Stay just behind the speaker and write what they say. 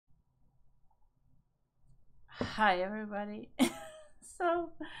Hi everybody.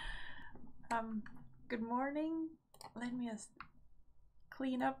 so, good morning. Let me just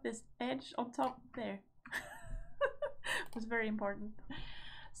clean up this edge on top there. It was very important.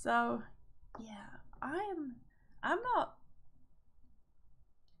 So, yeah, I'm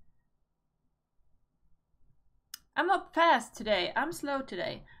not fast today. I'm slow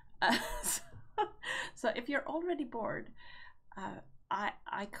today. So, so if you're already bored,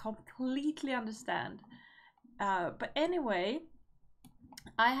 I completely understand. But anyway,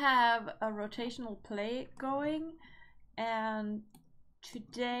 I have a rotational play going, and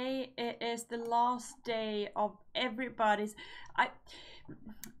today it is the last day of everybody's.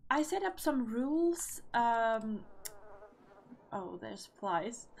 I set up some rules. Oh, there's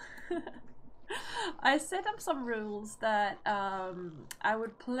flies. I set up some rules that I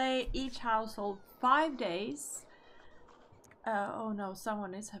would play each household 5 days. Oh no,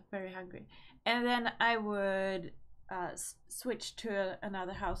 someone is very hungry. And then I would switch to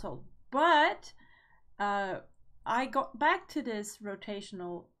another household. But I got back to this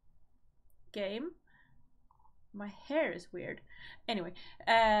rotational game. My hair is weird. Anyway,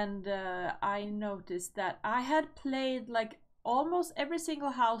 and I noticed that I had played like almost every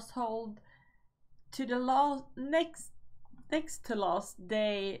single household to the next to last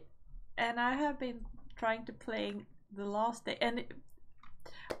day, and I have been trying to play the last day. And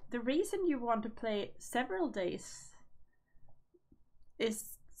the reason you want to play several days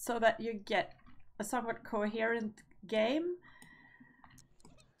is so that you get a somewhat coherent game.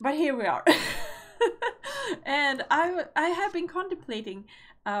 But here we are. And I have been contemplating.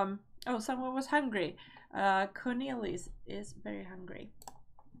 Oh, someone was hungry. Cornelius is very hungry.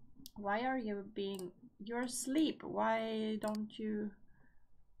 Why are you being... You're asleep. Why don't you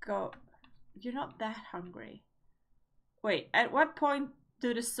go... You're not that hungry. Wait, at what point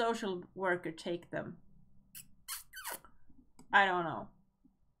do the social worker take them? I don't know.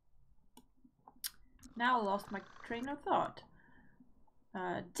 Now I lost my train of thought.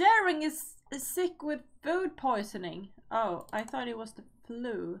 Daring is sick with food poisoning. Oh, I thought it was the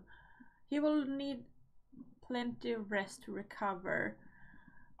flu. He will need plenty of rest to recover.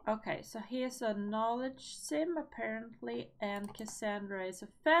 Okay, so here's a knowledge sim apparently, and Cassandra is a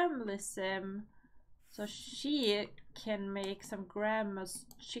family sim. So she can make some grandma's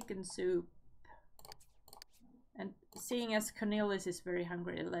chicken soup. And seeing as Cornelius is very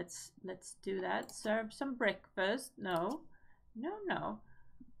hungry, let's do that. Serve some breakfast. No.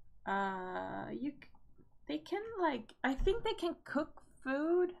 They can, like, I think they can cook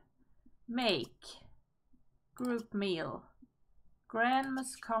food. Make group meal.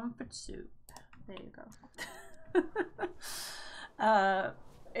 Grandma's comfort soup. There you go.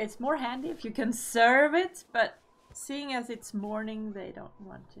 It's more handy if you can serve it, but seeing as it's morning, they don't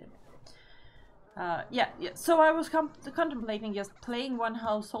want to. Yeah. So I was contemplating just playing one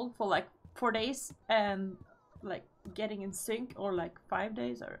household for like 4 days and like getting in sync, or like 5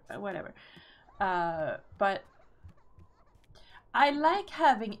 days or whatever. But I like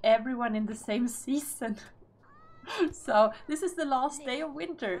having everyone in the same season. So this is the last day of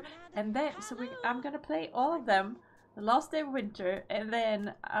winter, and then I'm gonna play all of them the last day of winter, and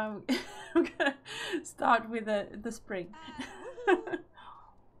then I'm gonna start with the spring.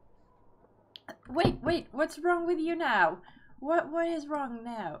 Wait, what's wrong with you now? What is wrong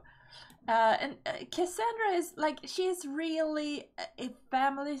now? And Cassandra is like, she's really a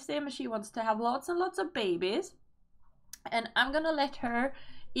family sim. She wants to have lots and lots of babies, and I'm gonna let her,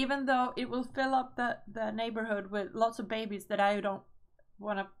 even though it will fill up the neighborhood with lots of babies that I don't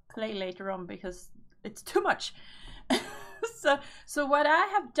want to play later on because it's too much. So what I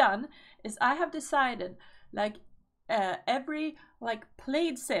have done is I have decided, like, every like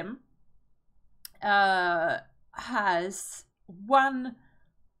played sim has one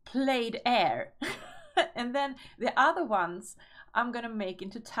played heir. And then the other ones I'm gonna make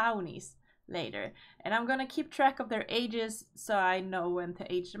into townies later, and I'm gonna keep track of their ages so I know when to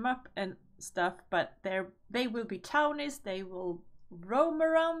age them up and stuff. But they will be townies. They will roam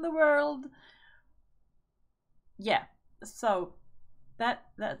around the world. Yeah, so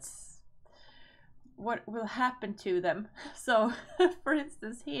that's what will happen to them. So for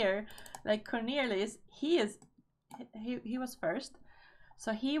instance here, like Cornelius, he was first,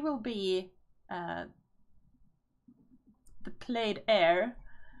 so he will be the played heir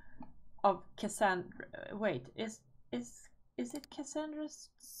of Cassandra. Wait, is it Cassandra's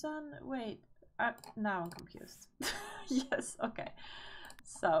son? Wait, now I'm confused. Yes, okay.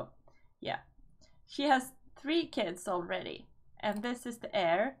 So yeah, she has 3 kids already, and this is the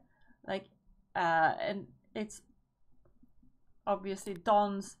heir. Like, and it's obviously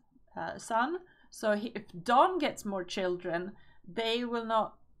Don's son. So if Don gets more children, they will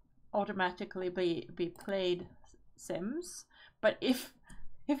not automatically be played Sims. But if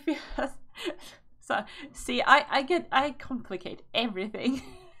he has, so see, I complicate everything.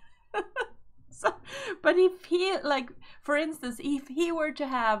 So, but if he, like, for instance, if he were to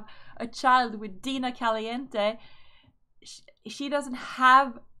have a child with Dina Caliente, she doesn't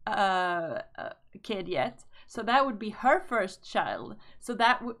have a kid yet, so that would be her first child. So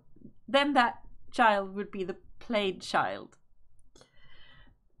that would, then that child would be the played child.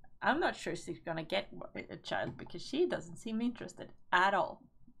 I'm not sure she's gonna get a child because she doesn't seem interested at all.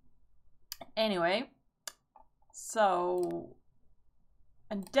 Anyway, so,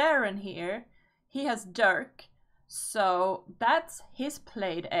 and Darren here, he has Dirk, so that's his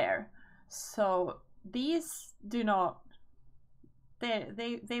played heir. So these do not,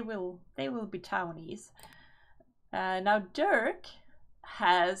 they will be townies. Now Dirk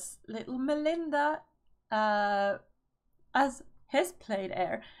has little Melinda as his played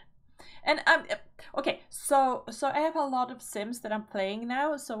heir. And okay, so I have a lot of Sims that I'm playing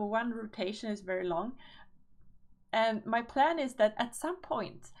now, so one rotation is very long. And my plan is that at some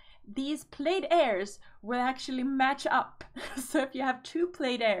point, these played heirs will actually match up. So if you have two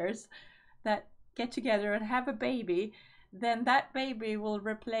played heirs that get together and have a baby, then that baby will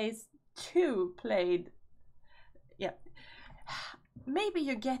replace two played. Yeah. Maybe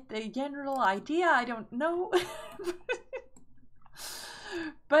you get the general idea, I don't know.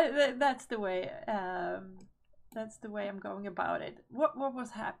 But that's the way I'm going about it. What was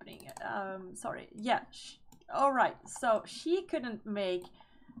happening? Sorry. Yeah. All right. So she couldn't make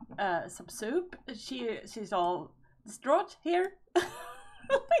some soup. She's all distraught here.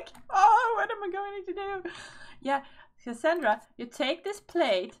 Like, oh, what am I going to do? Yeah, Cassandra, you take this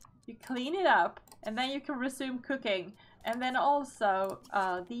plate, you clean it up, and then you can resume cooking. And then also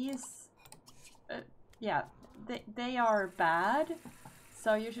these, yeah, they are bad.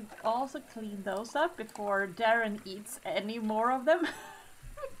 So you should also clean those up before Darren eats any more of them.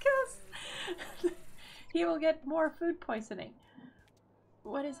 Because he will get more food poisoning.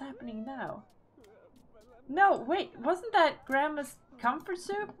 What is happening now? No, wait, wasn't that Grandma's comfort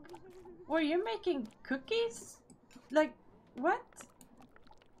soup? Were you making cookies? Like, what?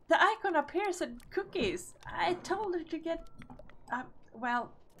 The icon up here said cookies. I told her to get...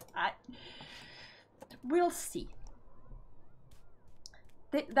 well, we'll see.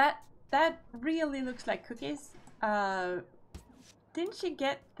 That really looks like cookies. Didn't she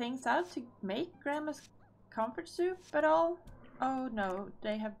get things out to make Grandma's comfort soup at all? Oh no,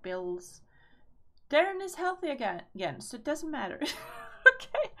 they have bills. Darren is healthy again, so it doesn't matter.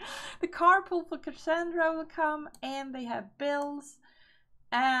 Okay, the carpool for Cassandra will come, and they have bills.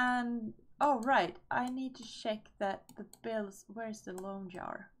 And oh right, I need to check that the bills. Where's the loan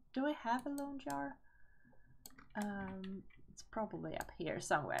jar? Do I have a loan jar? It's probably up here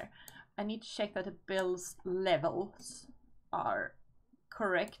somewhere. I need to check that the bills levels are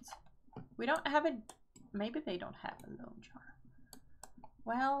correct. We don't have it. Maybe they don't have a loan jar.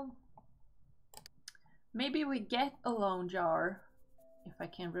 Well, maybe we get a loan jar if I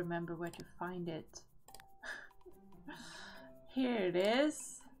can remember where to find it. Here it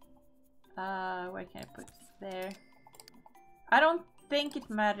is. Where can I put it? There. I don't think it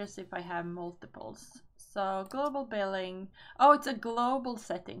matters if I have multiples. So global billing. Oh, it's a global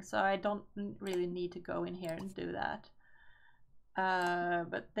setting, so I don't really need to go in here and do that.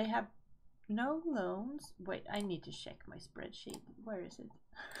 But they have no loans. Wait, I need to check my spreadsheet. Where is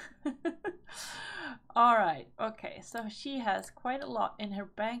it? All right. Okay, so she has quite a lot in her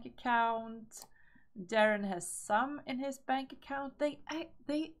bank account. Darren has some in his bank account. They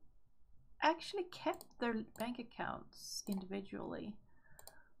actually kept their bank accounts individually.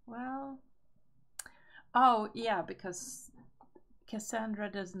 Well, oh yeah, because Cassandra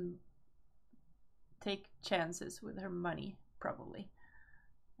doesn't take chances with her money, probably.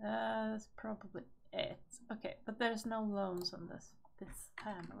 That's probably it. Okay, but there's no loans on this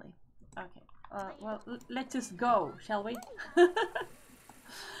family. Okay, well, let's just go, shall we?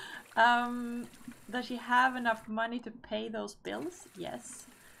 Does she have enough money to pay those bills? Yes.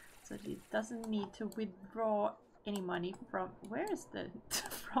 So she doesn't need to withdraw any money from... Where is the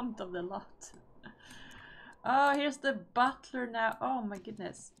front of the lot? Oh, here's the butler now. Oh my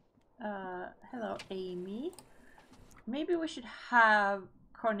goodness. Hello, Amy. Maybe we should have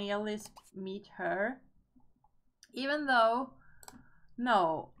Cornelis meet her. Even though...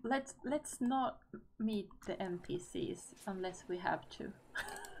 No, let's not meet the NPCs unless we have to.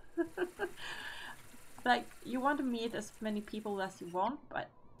 Like, you want to meet as many people as you want, but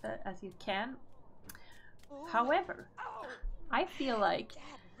as you can. However, I feel like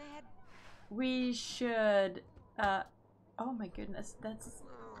we should oh my goodness, that's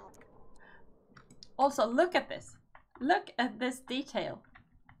also look at this. Look at this detail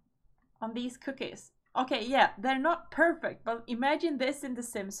on these cookies. Okay, yeah, they're not perfect, but imagine this in The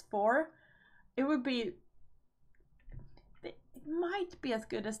Sims 4. It would be, it might be as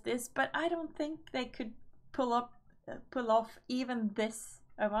good as this, but I don't think they could pull off even this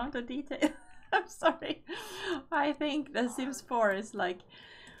amount of detail. I'm sorry. I think The Sims 4 is like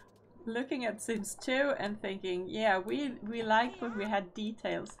looking at Sims 2 and thinking, yeah, we liked when we had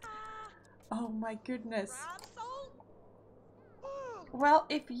details. Oh my goodness. Well,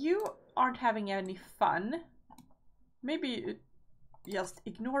 if you aren't having any fun, maybe just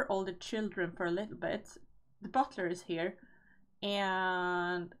ignore all the children for a little bit. The butler is here.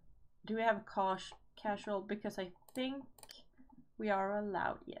 And do we have casual? Because I think we are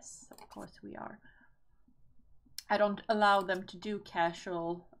allowed. Yes, of course we are. I don't allow them to do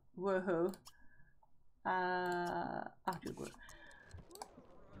casual. Woohoo.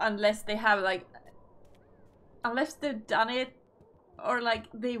 Unless they have like, unless they've done it, or like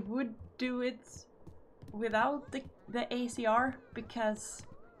they would do it without the ACR, because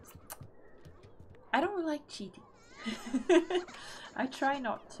I don't like cheating. I try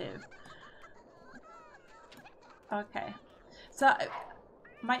not to. Okay, so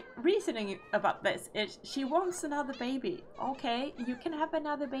my reasoning about this is she wants another baby. Okay, you can have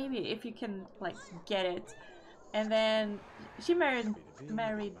another baby if you can like get it. And then she married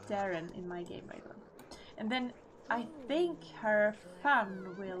Darren in my game, by the way. And then I think her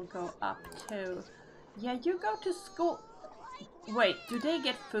fun will go up too. Yeah, you go to school. Wait, do they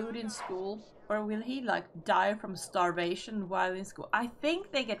get food in school? Or will he like die from starvation while in school? I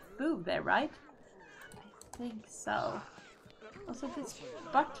think they get food there, right? I think so. Also, this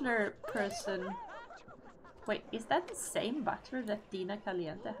butler person. Wait, is that the same butler that Dina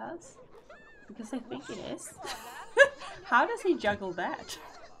Caliente has? Because I think it is. How does he juggle that?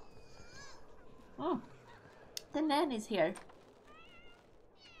 Oh, the nanny's here.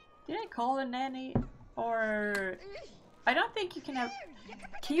 Did I call a nanny? Or I don't think you can have.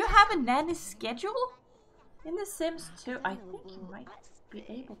 Can you have a nanny schedule in The Sims 2? I think you might be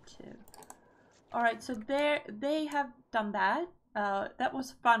able to. All right, so they have done that. That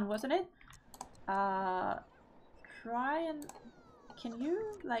was fun, wasn't it? Try and can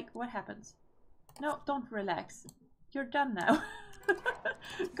you like what happens? No, don't relax. You're done now.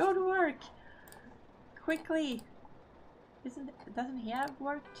 Go to work quickly. Doesn't he have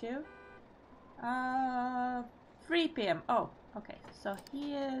work too? 3 p.m. Oh, okay. So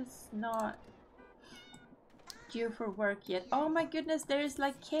he is not due for work yet. Oh my goodness, there is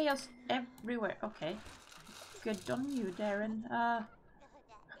like chaos everywhere. Okay. Good on you, Darren.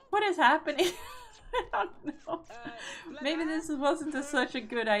 What is happening? I don't know. Maybe this wasn't such a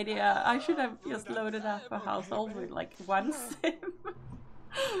good idea. I should have just loaded up a household with like one sim.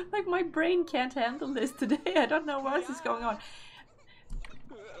 Like my brain can't handle this today. I don't know what is going on.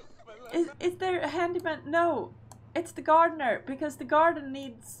 Is there a handyman? No, it's the gardener, because the garden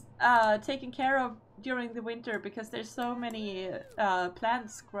needs taken care of during the winter because there's so many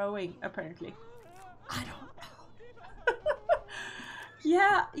plants growing apparently. I don't know.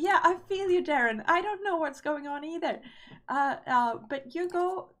 Yeah, I feel you, Darren. I don't know what's going on either. But you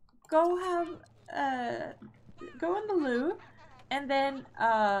go have go on the loo, and then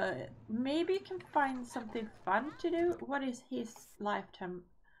maybe you can find something fun to do. What is his lifetime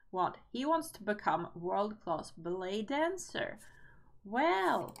want? He wants to become world-class ballet dancer.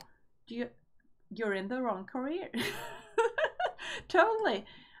 Well, you're in the wrong career. Totally.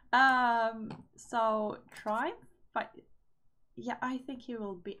 So try fight. Yeah, I think he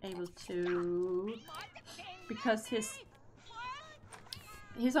will be able to, because he's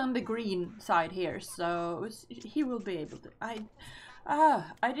on the green side here, so he will be able to. I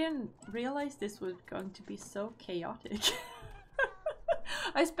didn't realize this was going to be so chaotic.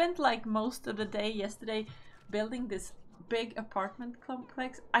 I spent like most of the day yesterday building this big apartment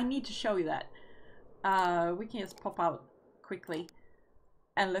complex. I need to show you that. We can just pop out quickly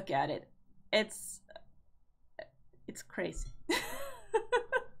and look at it. It's crazy.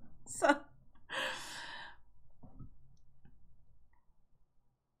 So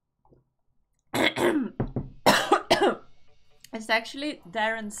it's actually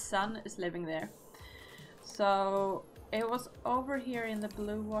Darren's son is living there. So it was over here in the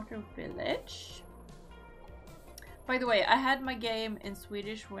Blue Water Village. By the way, I had my game in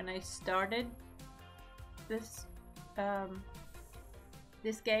Swedish when I started this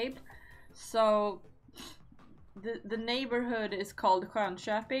this game. So the neighborhood is called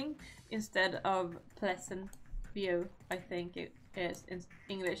Skönköping instead of Pleasant View, I think it is in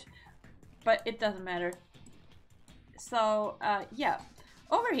English. but it doesn't matter. So yeah,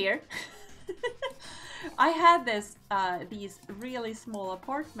 over here I had these really small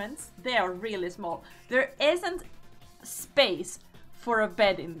apartments. They are really small. There isn't space for a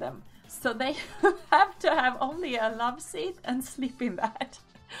bed in them, so they have to have only a love seat and sleep in that.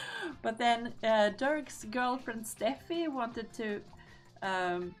 But then Dirk's girlfriend Steffi wanted to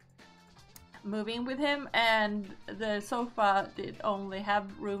move in with him, and the sofa did only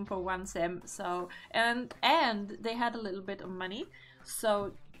have room for one sim. So and they had a little bit of money,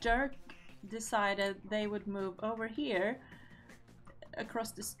 so Dirk decided they would move over here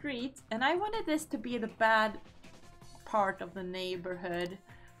across the street, and I wanted this to be the bad part of the neighborhood.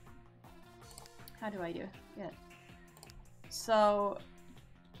 How do I do? Yeah. So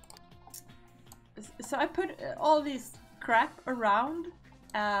I put all this crap around,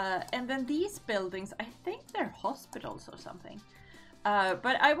 and then these buildings, I think they're hospitals or something.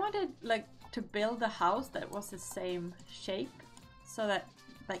 But I wanted like to build a house that was the same shape, so that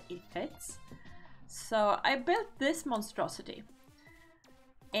like it fits. So I built this monstrosity,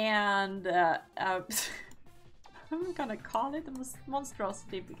 and I'm gonna call it a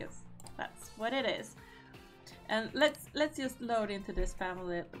monstrosity because that's what it is. And let's just load into this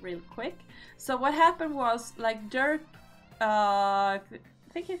family real quick. So what happened was, like, Dirk, I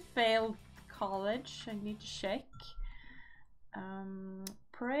think he failed college. I need to check.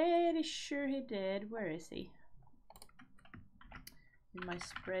 Pretty sure he did. Where is he? In my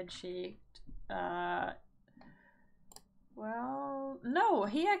spreadsheet. Well, no,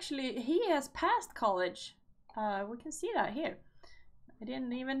 he has passed college. We can see that here. I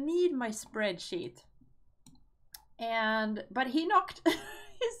didn't even need my spreadsheet. But he knocked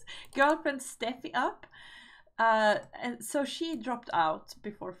his girlfriend Steffi up, and so she dropped out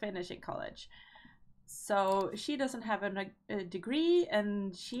before finishing college. So she doesn't have a degree,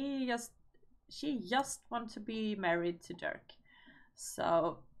 and she just wants to be married to Dirk.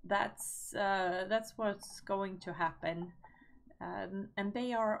 So that's what's going to happen. And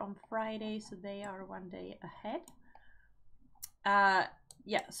they are on Friday, so they are one day ahead.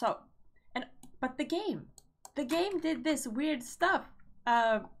 Yeah. So but the game did this weird stuff.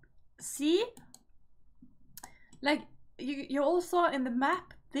 See, like you all saw in the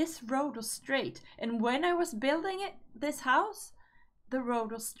map, this road was straight, and when I was building this house, the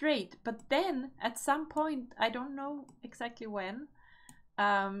road was straight. But then at some point, I don't know exactly when,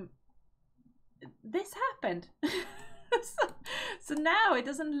 this happened. So now it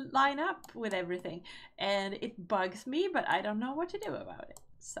doesn't line up with everything, and it bugs me, but I don't know what to do about it.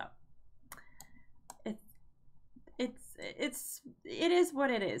 So it is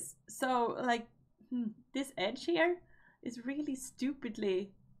what it is. So like this edge here is really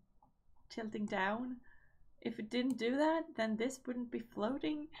stupidly tilting down. If it didn't do that, then this wouldn't be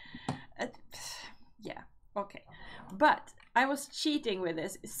floating. Yeah, okay. But I was cheating with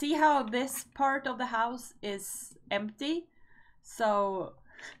this. See how this part of the house is empty? So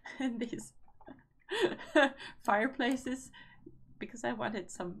these fireplaces, because I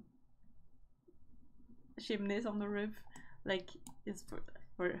wanted some chimneys on the roof, like it's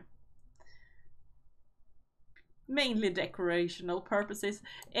for mainly decorational purposes.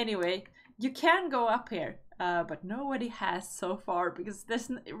 Anyway, you can go up here, but nobody has so far because there's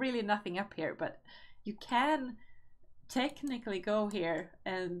really nothing up here. But you can technically go here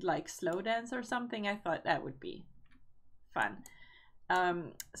and like slow dance or something. I thought that would be fun.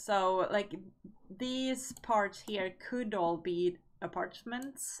 So like these parts here could all be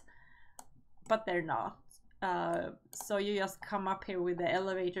apartments, but they're not. So you just come up here with the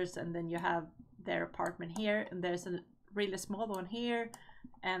elevators, and then you have their apartment here, and there's a really small one here,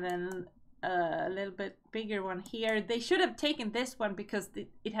 and then a little bit bigger one here. They should have taken this one because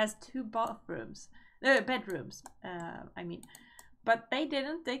it has 2 bedrooms, I mean, but they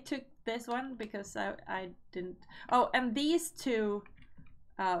didn't. They took this one because I didn't. Oh, and these 2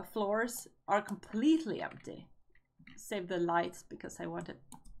 floors are completely empty, save the lights because I wanted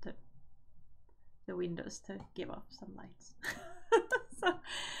the windows to give off some lights. So,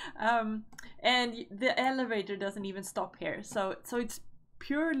 and the elevator doesn't even stop here, so it's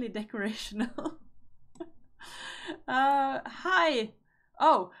purely decorational. Hi.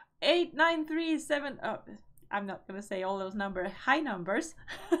 Oh, 8937. Oh, I'm not gonna say all those numbers. High numbers.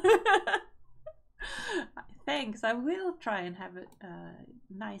 Thanks. I will try and have a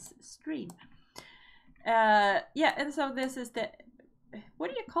nice stream. Yeah, and so this is the,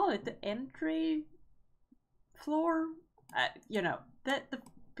 what do you call it? The entry floor? You know, the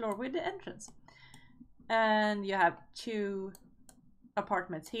floor with the entrance. And you have 2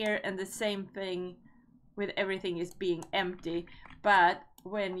 apartments here, and the same thing with everything is being empty. But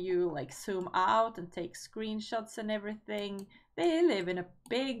when you like zoom out and take screenshots and everything, they live in a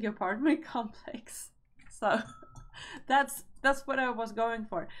big apartment complex. So that's what I was going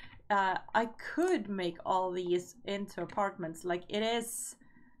for. I could make all these into apartments, like it is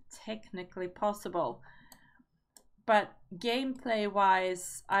technically possible, but gameplay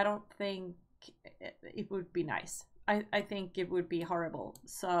wise I don't think it would be nice. I think it would be horrible,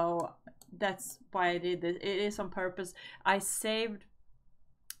 so that's why I did this. It is on purpose. I saved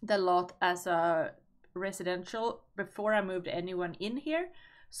the lot as a residential before I moved anyone in here,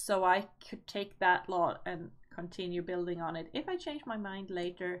 so I could take that lot and continue building on it if I change my mind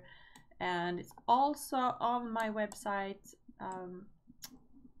later. And it's also on my website,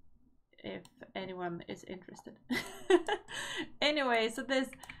 if anyone is interested. Anyway, so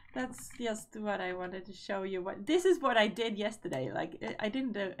that's just what I wanted to show you. This is what I did yesterday. Like I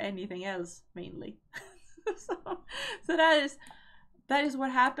didn't do anything else mainly. so that is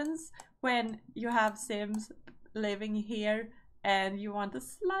what happens when you have Sims living here and you want a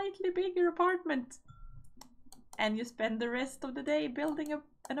slightly bigger apartment and you spend the rest of the day building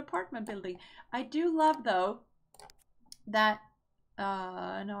an apartment building. I do love though that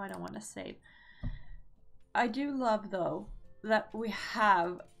no, I don't want to save. I do love though that we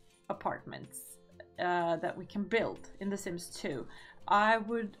have apartments that we can build in The Sims 2. I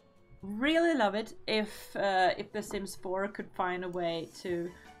would really love it if The Sims 4 could find a way to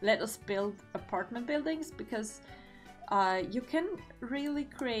let us build apartment buildings, because you can really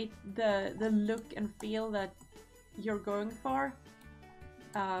create the look and feel that you're going for.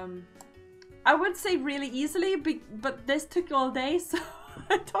 I would say really easily, but this took all day, so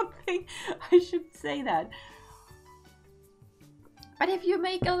I don't think I should say that. But if you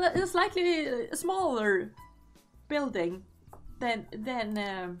make a slightly smaller building, then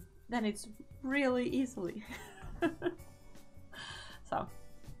it's really easily. So.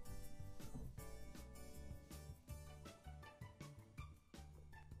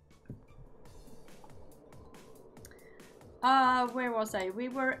 Where was I? We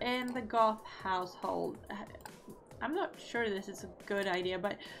were in the Goth household. I'm not sure this is a good idea,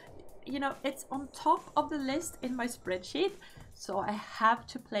 but you know, it's on top of the list in my spreadsheet, so I have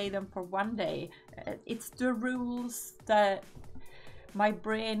to play them for one day. It's the rules that my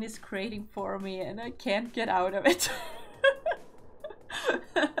brain is creating for me and I can't get out of it.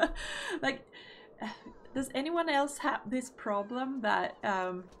 Like, does anyone else have this problem that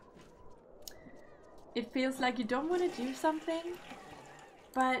it feels like you don't want to do something,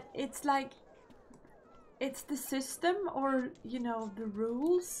 but it's like it's the system, or you know, the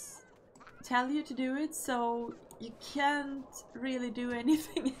rules tell you to do it, so you can't really do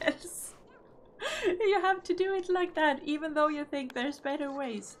anything else. You have to do it like that, even though you think there's better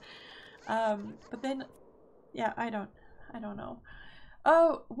ways. But then, yeah, I don't know.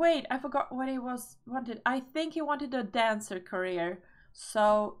 Oh wait, I forgot what he wanted. I think he wanted a dancer career,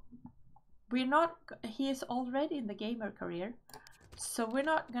 so we're not. He is already in the gamer career, so we're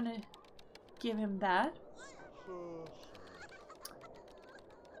not gonna give him that.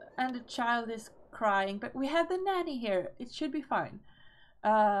 And the child is crying, but we have the nanny here. It should be fine.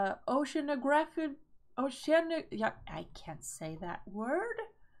 Oceanography. Yeah, I can't say that word.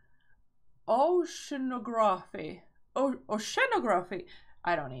 Oceanography. Oceanography.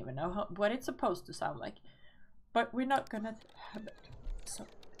 I don't even know what it's supposed to sound like, but we're not gonna have it. So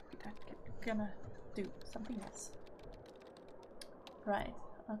we're gonna do something else. Right.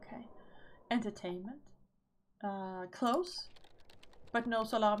 Okay. Entertainment. Close, but no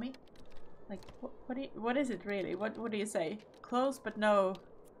salami. Like what is it really? What do you say? Close but no.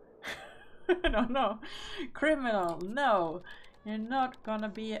 No. Criminal. No, you're not gonna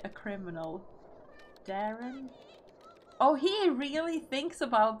be a criminal. Darren. Oh, he really thinks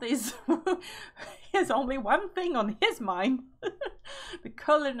about this. He has only one thing on his mind. The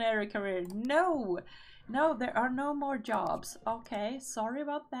culinary career. No, there are no more jobs. Okay, sorry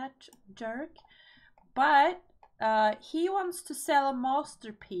about that, jerk. But he wants to sell a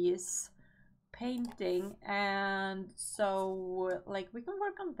masterpiece painting, and so like we can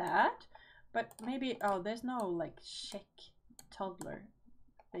work on that. But maybe, oh, there's no like chic toddler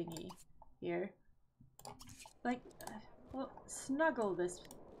thingy here. Like, well, snuggle this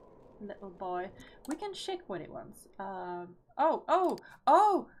little boy. We can check what he wants.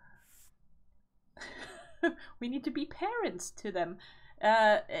 Oh! We need to be parents to them.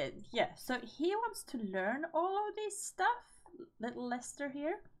 Yeah, so he wants to learn all of this stuff, little Lester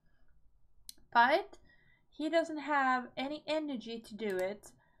here. But he doesn't have any energy to do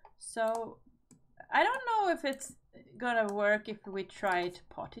it. So I don't know if it's gonna work if we try to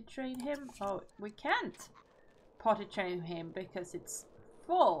potty train him. Oh, we can't potty train him because it's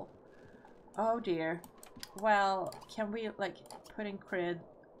full. Oh dear. Well, can we like put in cred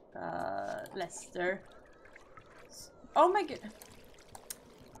Lester? Oh my god.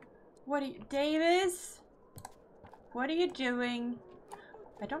 What are you, Davis? What are you doing?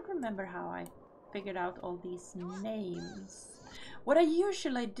 I don't remember how I figured out all these names. What I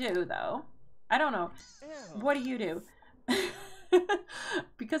usually do though, I don't know. What do you do?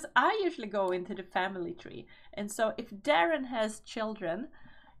 Because I usually go into the family tree. And so if Darren has children,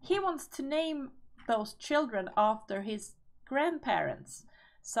 he wants to name those children after his grandparents.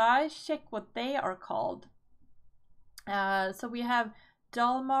 So I check what they are called. So we have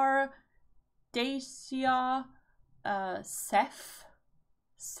Dalmar, Dacia, Seth.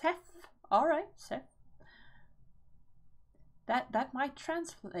 Seth? Alright, Seth. That might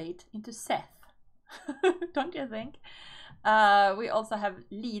translate into Seth. Don't you think? We also have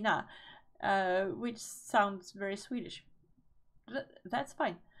Lina, which sounds very Swedish. That's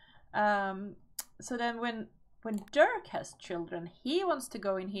fine. So then when Dirk has children, he wants to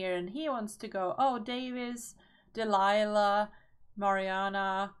go in here and he wants to go, oh, Davis, Delilah,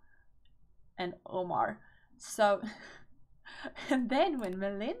 Mariana, and Omar. So, and then when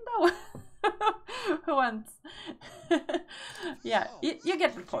Melinda wants, yeah, you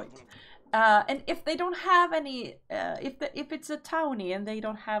get the point. And if they don't have any, if it's a townie and they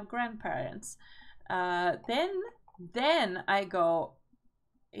don't have grandparents, then I go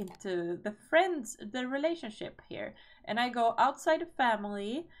into the relationship here, and I go outside the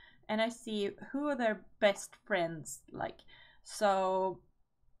family and I see who are their best friends like. So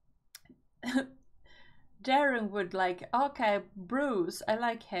Darren would like, okay, Bruce, I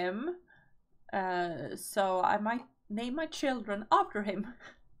like him, so I might name my children after him.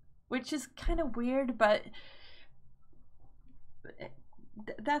 Which is kind of weird, but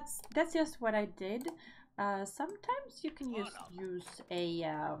that's just what I did. Sometimes you can use a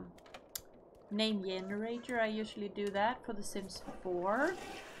name generator. I usually do that for The Sims 4,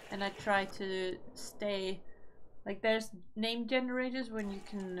 and I try to stay like there's name generators when you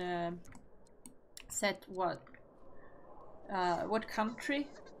can set what country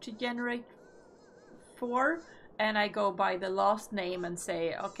to generate for. And I go by the last name and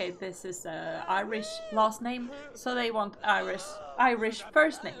say, okay, this is a Irish last name, so they want Irish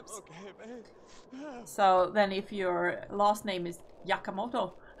first names. So then if your last name is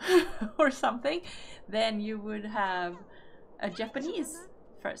Yakamoto or something, then you would have a Japanese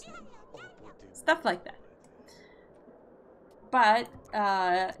first name. Stuff like that. But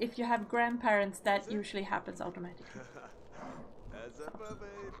if you have grandparents, that usually happens automatically. So.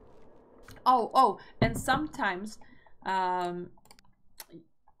 Oh, and sometimes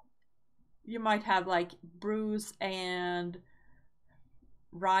you might have like Bruce and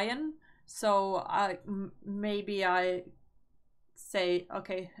Ryan. So maybe I say,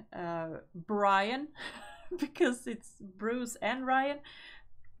 okay, Brian, because it's Bruce and Ryan.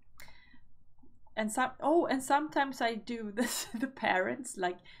 And sometimes I do this the parents,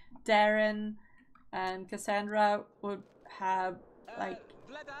 like Darren and Cassandra would have like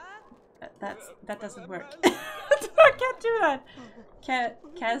that doesn't work. I can't do that.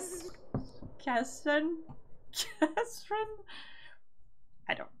 Catherine.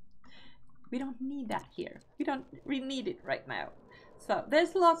 We don't need that here. We need it right now. So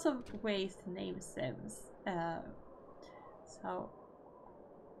there's lots of ways to name Sims. So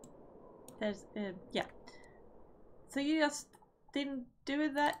there's yeah. So you just didn't do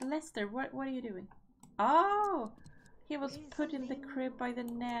that, Lester. What are you doing? Oh. He was put in the crib by the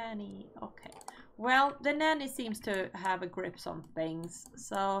nanny. Okay. Well, the nanny seems to have a grip on things.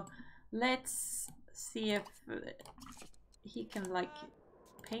 So let's see if he can like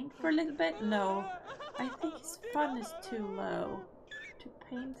paint for a little bit. No, I think his fun is too low to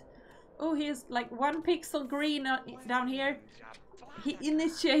paint. Oh, he is like 1 pixel green down here. He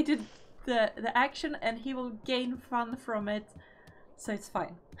initiated the action and he will gain fun from it. So it's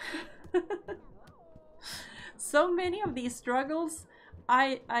fine. So many of these struggles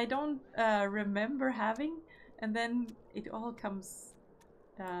I don't remember having, and then it all comes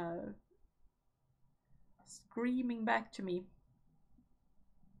screaming back to me.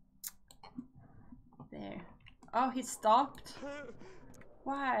 There. Oh, he stopped.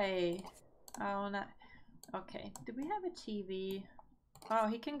 Why? Oh, no. Okay. Do we have a TV? Oh,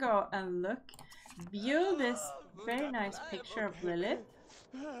 he can go and look. View this very nice picture of Lilith.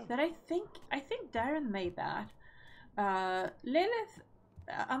 That I think Darren made that. Lilith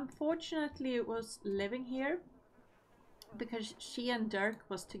unfortunately was living here because she and Dirk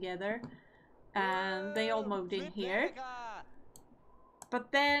was together and they all moved in here.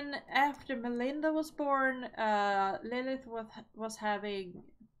 But then after Melinda was born, Lilith was having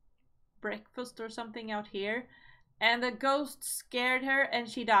breakfast or something out here, and the ghost scared her and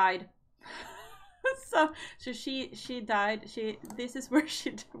she died. so she died. This is where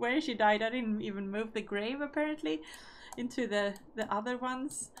she died. I didn't even move the grave apparently into the other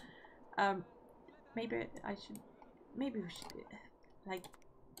ones. Maybe we should, like,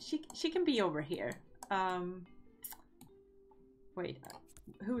 she can be over here. Wait,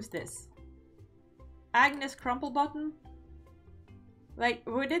 who's this? Agnes Crumplebottom? Like,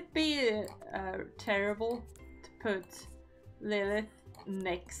 would it be terrible to put Lilith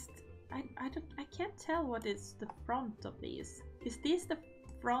next? I can't tell what is the front of these. Is these the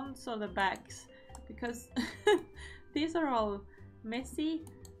fronts or the backs? Because these are all messy,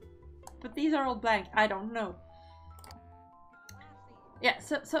 but these are all blank. I don't know. Yeah,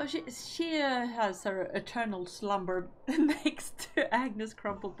 so she has her eternal slumber next to Agnes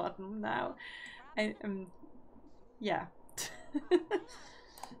Crumplebottom now. Yeah.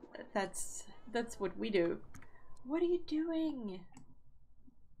 That's what we do. What are you doing?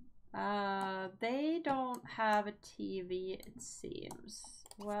 They don't have a TV, it seems.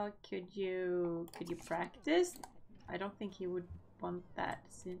 Well, could you practice? I don't think he would want that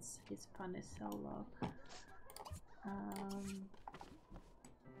since his fun is so low.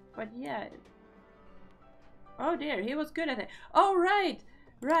 But yeah. Oh dear, he was good at it. Oh right.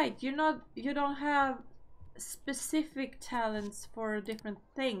 You don't have specific talents for different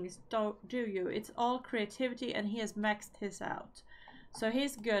things, do you? It's all creativity, and he has maxed his out. So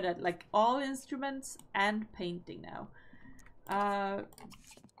he's good at like all instruments and painting now.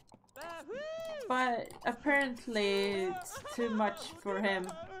 But apparently it's too much for him.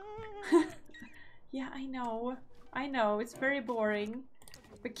 Yeah, I know, it's very boring.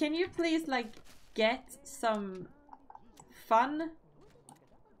 But can you please like get some fun?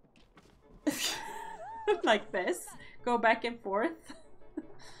 Like this, go back and forth.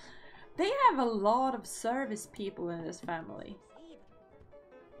 They have a lot of service people in this family.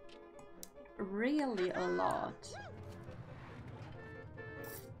 Really a lot.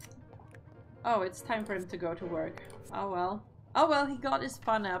 Oh, it's time for him to go to work. Oh well. Oh well, he got his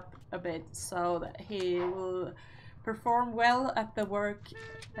fun up a bit so that he will perform well at the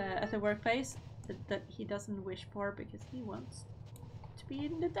workplace that he doesn't wish for because he wants to be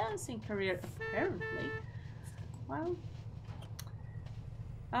in the dancing career, apparently. Well,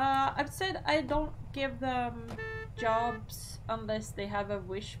 I've said I don't give them jobs unless they have a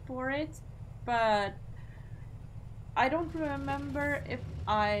wish for it, but I don't remember if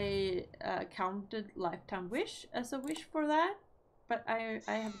I counted lifetime wish as a wish for that, but I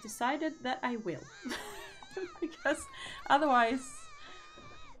have decided that I will. Because otherwise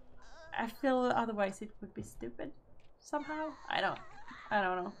I feel otherwise it would be stupid somehow. I don't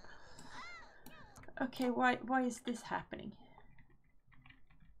know. Okay, why is this happening?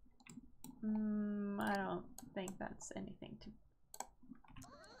 I don't think that's anything to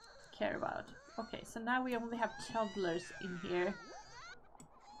care about. Okay, so now we only have toddlers in here.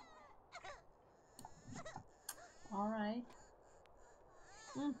 Alright.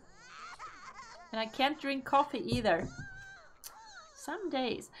 And I can't drink coffee either. Some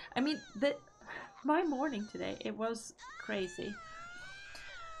days. I mean, my morning today, it was crazy.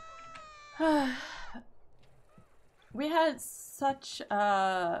 We had such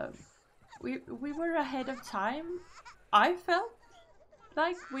we were ahead of time. I felt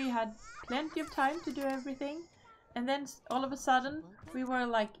like we had plenty of time to do everything, and then all of a sudden we were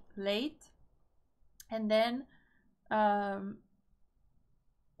like late, and then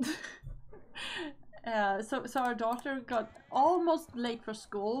so our daughter got almost late for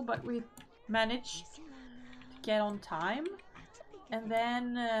school, but we managed to get on time. And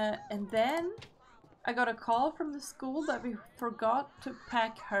then I got a call from the school that we forgot to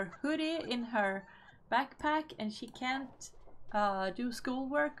pack her hoodie in her backpack, and she can't do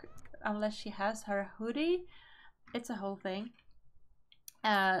schoolwork unless she has her hoodie. It's a whole thing.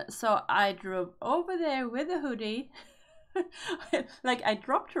 So I drove over there with a hoodie. Like, I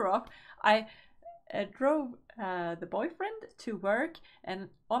dropped her off. I drove the boyfriend to work, and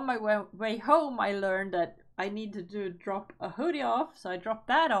on my way home I learned that I needed to drop a hoodie off, so I dropped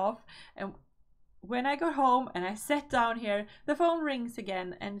that off. And when I got home and I sat down here, the phone rings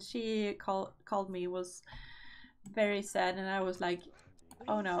again, and she called me, was very sad, and I was like,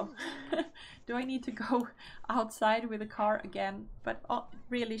 oh no. Do I need to go outside with the car again? But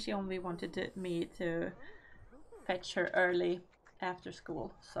really, she only wanted me to fetch her early after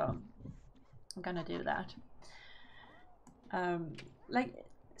school, so I'm gonna do that. Like,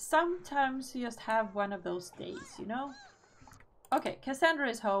 sometimes you just have one of those days, you know? Okay, Cassandra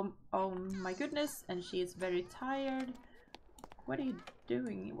is home. Oh my goodness, and she is very tired. What are you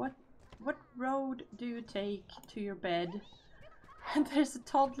doing? What road do you take to your bed? And there's a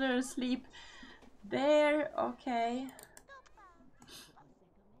toddler asleep there. Okay.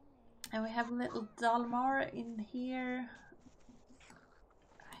 And we have little Dalmar in here.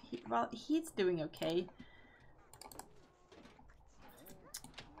 Well, he's doing okay.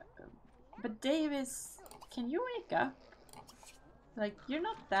 But Davis, can you wake up? Like, you're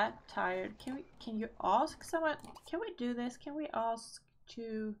not that tired. Can you ask someone? Can we do this? Can we ask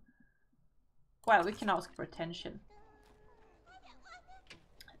to... Well, we can ask for attention.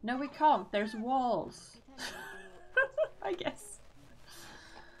 No, we can't. There's walls. I guess.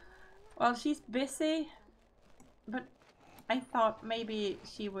 Well, she's busy. But I thought maybe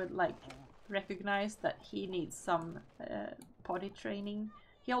she would, like, recognize that he needs some potty training.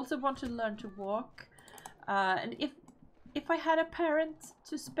 He also wants to learn to walk. And if I had a parent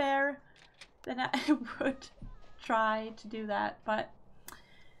to spare, then I would try to do that, but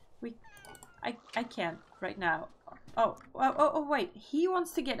I can't right now. Oh wait, he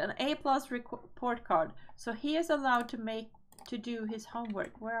wants to get an A+ report card, so he is allowed to do his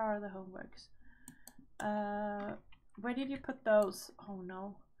homework. Where are the homeworks? Where did you put those? Oh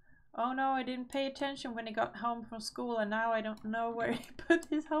no. Oh no, I didn't pay attention when he got home from school, and now I don't know where he put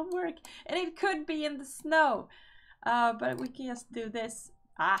his homework. And it could be in the snow. But we can just do this.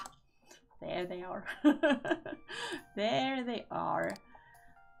 Ah, there they are. There they are.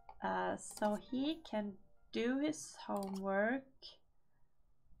 So he can do his homework.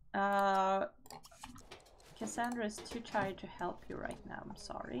 Cassandra is too tired to help you right now. I'm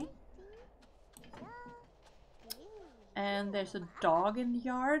sorry. And there's a dog in the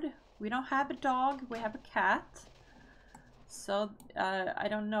yard. We don't have a dog, we have a cat. So, I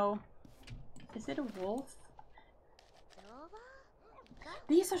don't know. Is it a wolf?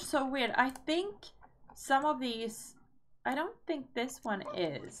 These are so weird. I think some of these... I don't think this one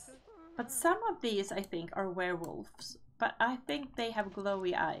is. But some of these, I think, are werewolves. But I think they have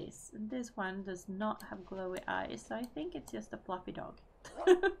glowy eyes. And this one does not have glowy eyes. So I think it's just a fluffy dog.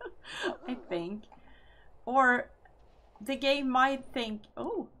 I think. Or the game might think,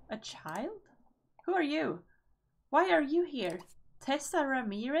 oh, a child? Who are you? Why are you here? Tessa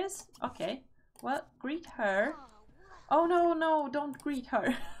Ramirez? Okay. Well, greet her. Oh no, no, don't greet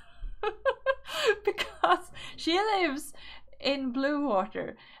her. Because she lives in Blue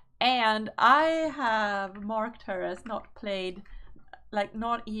Water. And I have marked her as not played, like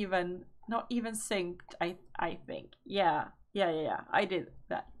not even synced, I think. Yeah. I did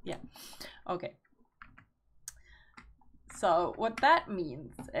that. Yeah. Okay. So what that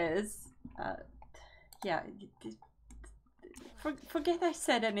means is, yeah, forget I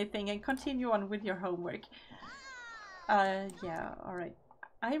said anything and continue on with your homework. Yeah, all right.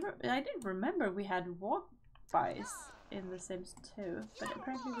 I didn't remember we had walk-bys in The Sims 2, but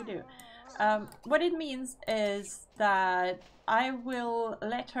apparently we do. What it means is that I will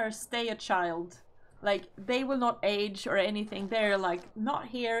let her stay a child. Like, they will not age or anything. They're like, not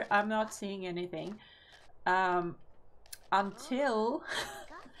here, I'm not seeing anything. Until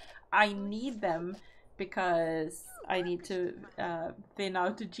I need them, because I need to thin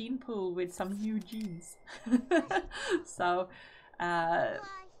out the gene pool with some new genes. So,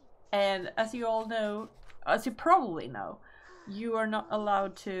 and as you all know, as you probably know, you are not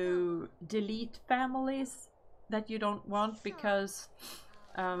allowed to delete families that you don't want, because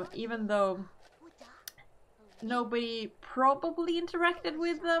even though nobody probably interacted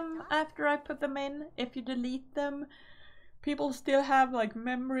with them after I put them in, if you delete them, people still have like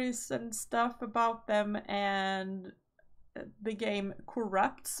memories and stuff about them, and the game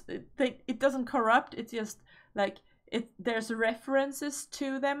corrupts. It doesn't corrupt, it's just like there's references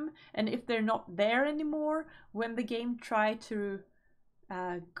to them, and if they're not there anymore, when the game try to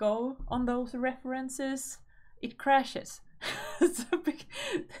go on those references, it crashes. So,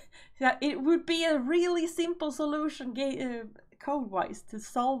 yeah, it would be a really simple solution code-wise to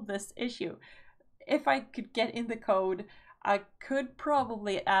solve this issue. If I could get in the code, I could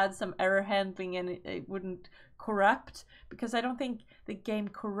probably add some error handling and it wouldn't corrupt, because I don't think the game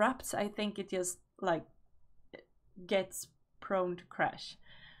corrupts. I think it just like gets prone to crash.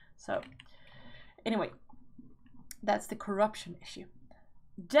 So anyway, that's the corruption issue.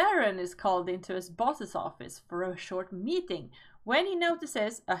 Darren is called into his boss's office for a short meeting when he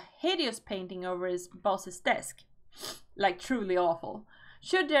notices a hideous painting over his boss's desk. Like, truly awful.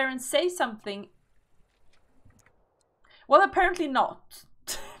 Should Darren say something? Well, apparently not.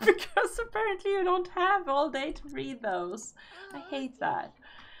 Because apparently you don't have all day to read those. I hate that.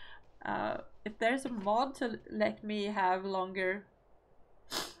 If there's a mod to let me have longer,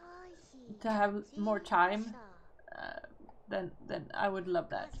 to have more time, then I would love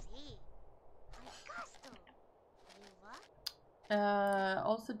that.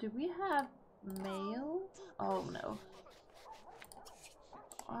 Also, do we have mail? Oh no.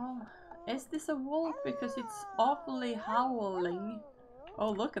 Oh, is this a wolf? Because it's awfully howling.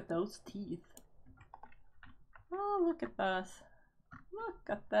 Oh, look at those teeth. Oh, look at this. Look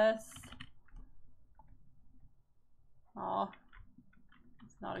at this. Oh,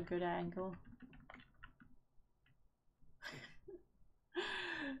 it's not a good angle.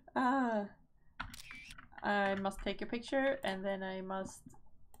 I must take a picture and then I must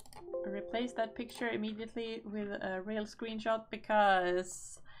replace that picture immediately with a real screenshot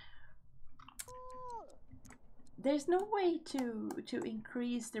because there's no way to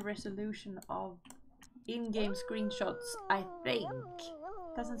increase the resolution of in-game screenshots, I think.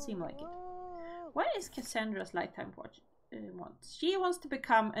 Doesn't seem like it. What is Cassandra's lifetime want? She wants to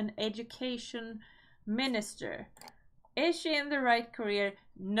become an education minister. Is she in the right career?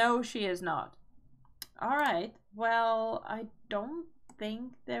 No, she is not. Alright, well, I don't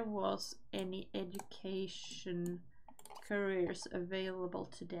think there was any education careers available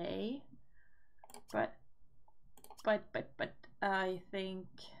today. But I think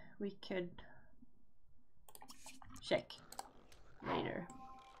we could check later.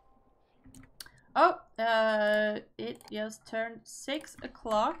 Oh, it just turned 6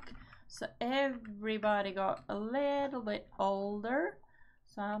 o'clock, so everybody got a little bit older.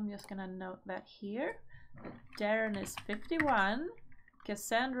 So I'm just gonna note that here. Darren is 51,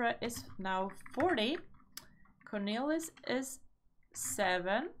 Cassandra is now 40, Cornelis is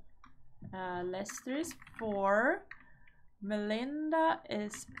 7, Lester is 4, Melinda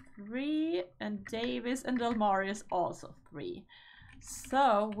is 3, and Davis and Delmar is also 3.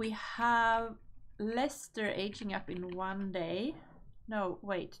 So we have Lester aging up in 1 day. No,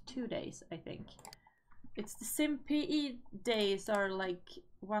 wait, 2 days, I think. It's the Sim PE days are like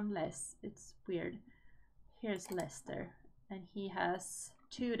 1 less. It's weird. Here's Lester, and he has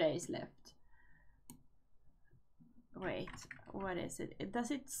 2 days left. Wait, what is it?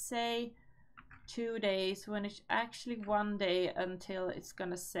 Does it say 2 days when it's actually 1 day until it's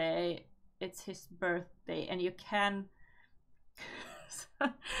gonna say it's his birthday, and you can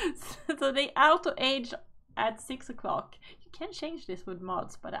so they auto age at 6 o'clock. You can change this with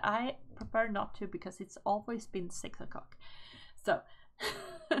mods, but I prefer not to because it's always been 6 o'clock. So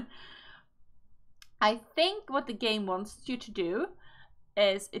I think what the game wants you to do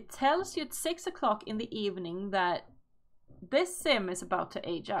is it tells you at 6 o'clock in the evening that this sim is about to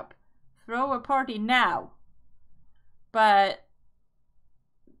age up. Throw a party now. But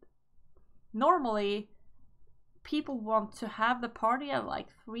normally people want to have the party at like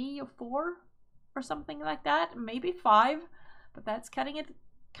 3 or 4 or something like that, maybe 5, but that's cutting it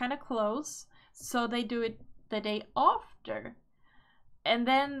kind of close. So they do it the day after, and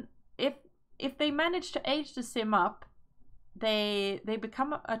then if they manage to age the sim up, they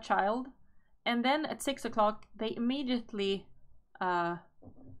become a child, and then at 6 o'clock they immediately have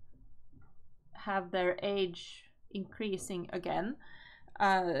their age increasing again.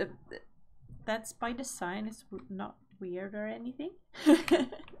 That's by design. It's not weird or anything.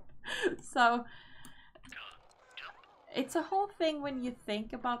 So it's a whole thing when you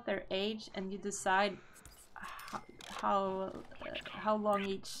think about their age and you decide how long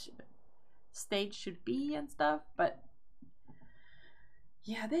each stage should be and stuff. But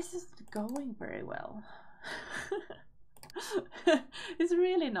yeah, this is going very well. It's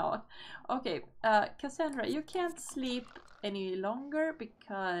really not. Okay, Cassandra, you can't sleep any longer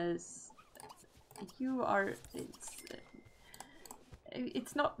because you are,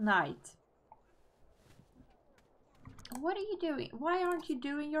 it's not night. What are you doing? Why aren't you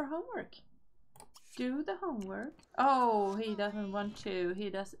doing your homework? Do the homework. Oh, he doesn't want to.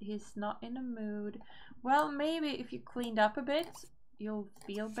 He's not in a mood. Well, maybe if you cleaned up a bit, you'll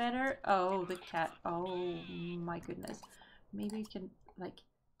feel better. Oh, the cat. Oh my goodness. Maybe you can like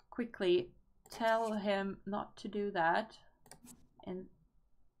quickly tell him not to do that. And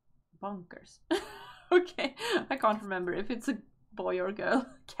bonkers. Okay, I can't remember if it's a boy or girl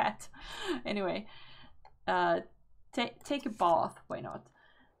cat. Anyway, take a bath, why not?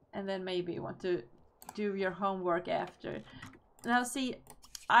 And then maybe you want to do your homework after. Now see,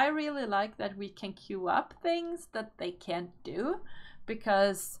 I really like that we can queue up things that they can't do,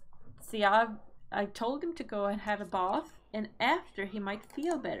 because see, I told him to go and have a bath, and after he might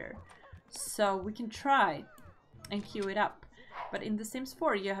feel better. So we can try and queue it up. But in The Sims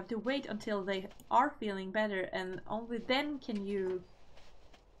 4 you have to wait until they are feeling better, and only then can you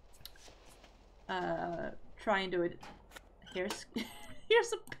try and do it. Here's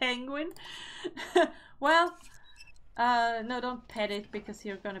here's a penguin. Well, no, don't pet it because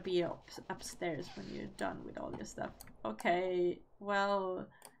you're gonna be upstairs when you're done with all your stuff. Okay, well,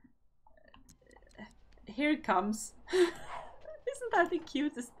 here it comes. Isn't that the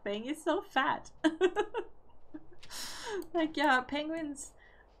cutest thing? It's so fat. Like, yeah, penguins,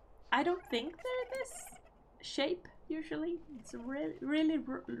 I don't think they're this shape usually. It's a really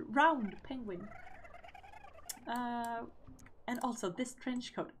round penguin. And also this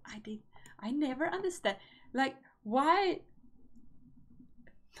trench coat, I never understand, like, why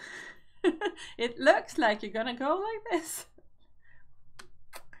it looks like you're gonna go like this.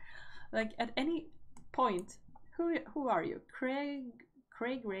 Like, at any point, who are you? Craig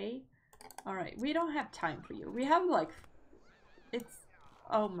Ray? Alright, we don't have time for you. We have like, it's,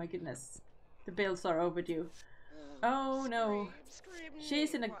 oh my goodness, the bills are overdue. Oh no,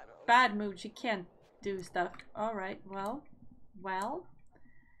 she's in a bad mood, she can't do stuff. Alright, well,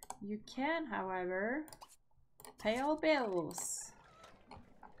 you can, however, pay all bills.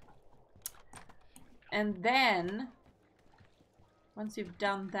 And then, once you've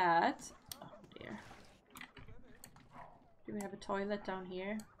done that, oh dear. Do we have a toilet down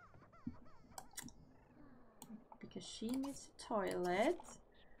here? Because she needs a toilet.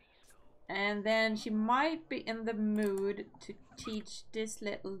 And then she might be in the mood to teach this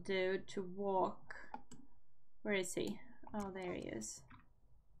little dude to walk. Where is he? Oh, there he is.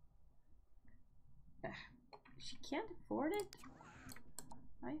 She can't afford it?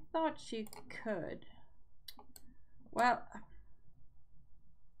 I thought she could. Well,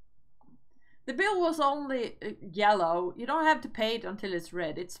 the bill was only yellow. You don't have to pay it until it's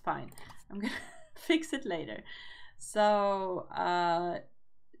red. It's fine. I'm gonna fix it later. So,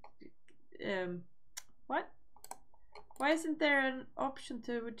 what? Why isn't there an option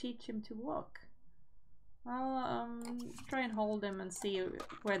to teach him to walk? Well, try and hold him and see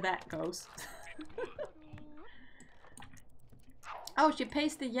where that goes. Oh, she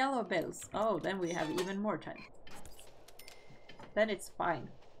pays the yellow bills. Oh, then we have even more time. Then it's fine.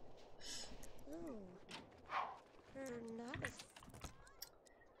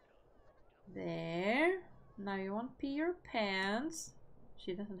 There. Now you won't pee your pants.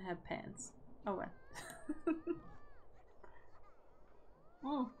 She doesn't have pants. Oh well.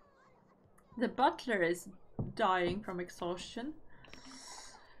 Oh. The butler is dying from exhaustion.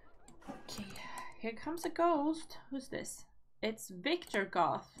 Okay, here comes a ghost. Who's this? It's Victor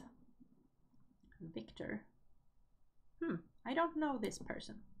Goth. Victor. I don't know this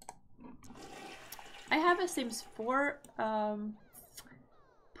person. I have a Sims 4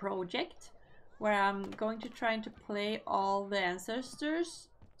 project where I'm going to try to play all the ancestors.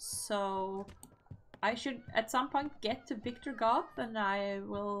 So I should at some point get to Victor Goth, and I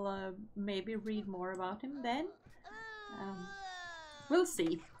will maybe read more about him then. We'll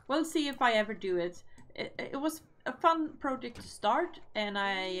see. We'll see if I ever do it. It was a fun project to start, and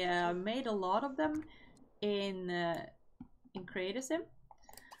I made a lot of them in Creator Sim.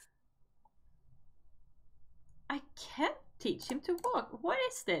 I can't teach him to walk. What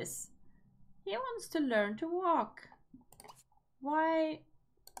is this? He wants to learn to walk. Why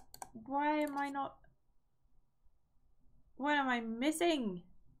am I not? What am I missing?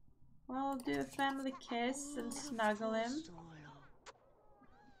 Well, do a family kiss and snuggle him.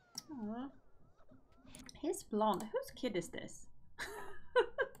 Aww. He's blonde. Whose kid is this?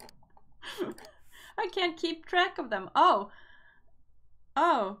 I can't keep track of them. Oh.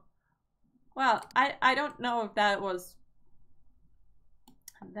 Well, I don't know if that was...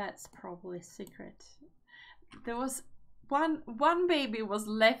 That's probably a secret. There was one baby was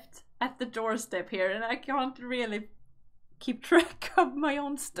left at the doorstep here, and I can't really keep track of my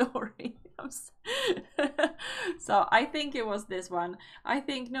own story. So I think it was this one. I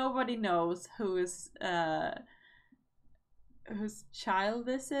think nobody knows whose child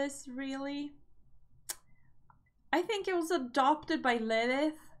this is, really. I think it was adopted by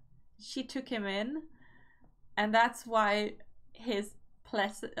Lilith. She took him in, and that's why his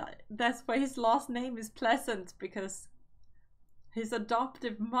last name is Pleasant, because his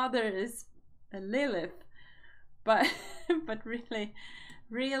adoptive mother is Lilith. But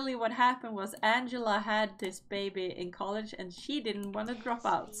really what happened was Angela had this baby in college, and she didn't want to drop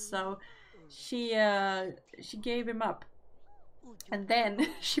out, so she gave him up, and then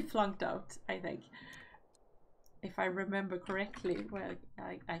she flunked out, I think, if I remember correctly. Well,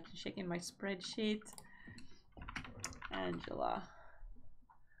 I can check in my spreadsheet. Angela,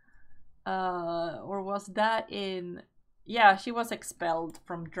 or was that in... Yeah, she was expelled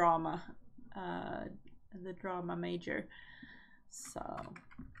from drama, the drama major. So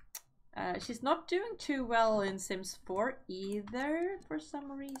She's not doing too well in Sims 4 either for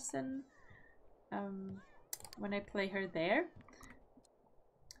some reason. When I play her there.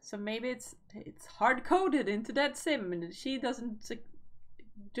 So maybe it's hard-coded into that sim and she doesn't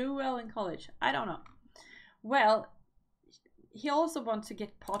do well in college. I don't know. Well, he also wants to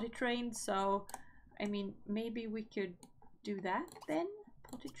get potty trained, so I mean maybe we could do that then.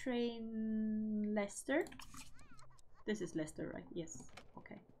 Potty train Lester. This is Lester, right? Yes.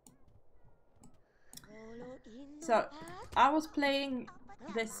 Okay. So I was playing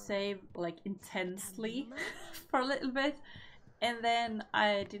this save like intensely for a little bit, and then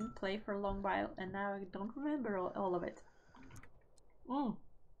I didn't play for a long while, and now I don't remember all of it.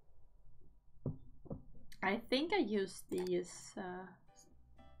 I think I used these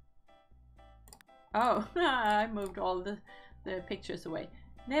oh, I moved all the pictures away.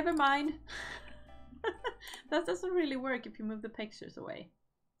 Never mind. That doesn't really work if you move the pictures away.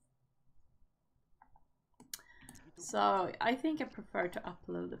 So I think I prefer to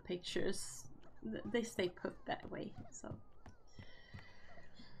upload the pictures. They stay put that way. So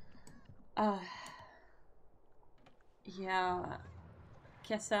yeah,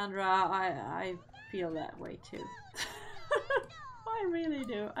 Cassandra, I feel that way too. I really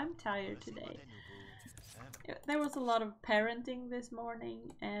do. I'm tired today. There was a lot of parenting this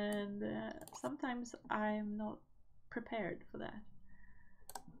morning, and sometimes I'm not prepared for that.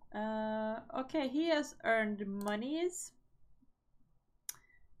 Okay, he has earned monies,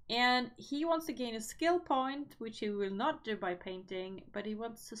 and he wants to gain a skill point, which he will not do by painting, but he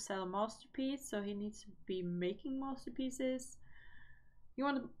wants to sell a masterpiece, so he needs to be making masterpieces. You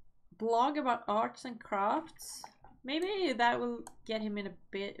want to blog about arts and crafts? Maybe that will get him in a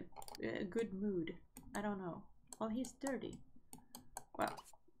good mood. I don't know. Well, he's dirty. Well,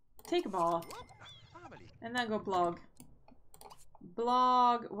 take a bath and then go blog.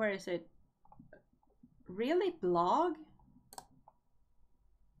 Blog, where is it? Really? Blog?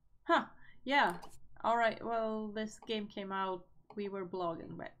 Huh, yeah. Alright, well, this game came out, we were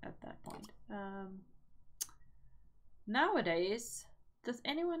blogging at that point. Nowadays, does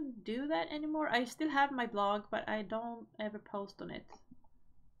anyone do that anymore? I still have my blog, but I don't ever post on it.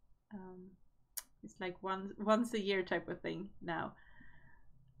 It's like once a year type of thing now.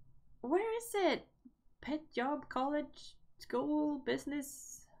 Where is it? Pet, job, college, school,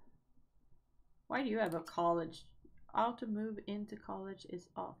 business? Why do you have a college? How to move into college is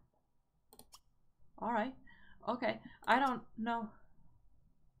off. Alright. Okay. I don't know.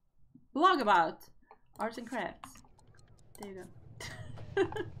 Blog about arts and crafts. There you go.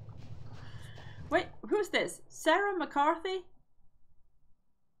 Wait, who's this? Sarah McCarthy?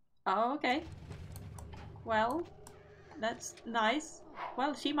 Oh, okay. Well, that's nice.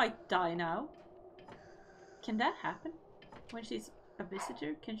 Well, she might die now. Can that happen? When she's a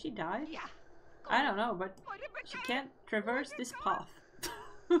visitor? Can she die? I don't know, but she can't traverse this path.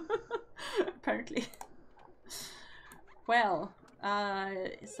 Apparently. Well,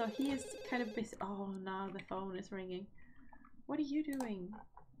 so he is kind of busy. Oh, now the phone is ringing. What are you doing?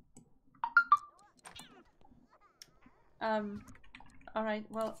 Alright,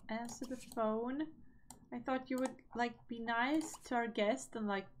 well, answer the phone. I thought you would, like, be nice to our guest and,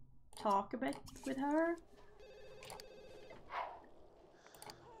 like, talk a bit with her.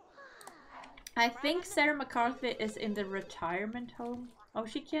 I think Sarah McCarthy is in the retirement home. Oh,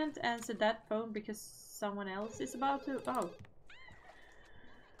 she can't answer that phone because someone else is about to... Oh.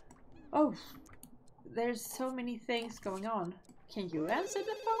 Oh. There's so many things going on. Can you answer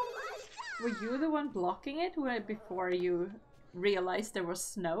the phone? Were you the one blocking it before you realized there was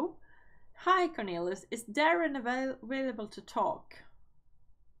snow? Hi, Cornelius. Is Darren available to talk?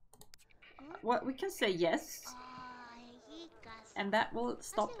 Well, we can say yes. And that will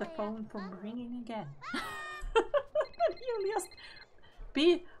stop the phone from ringing again. You'll just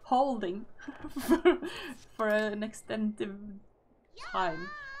be holding for an extended time.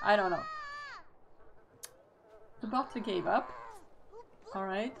 I don't know. The butler gave up.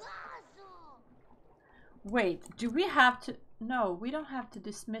 Alright. Wait, do we have to... No, we don't have to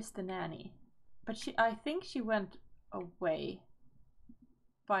dismiss the nanny. But I think she went away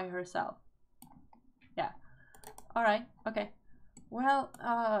by herself. Yeah. Alright, okay. Well,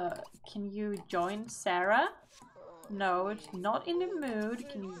 can you join Sarah? No, it's not in the mood.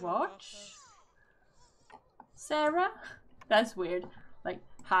 Can you watch? Sarah? That's weird. Like,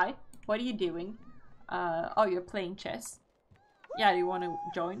 hi, what are you doing? Oh, you're playing chess. Yeah, you want to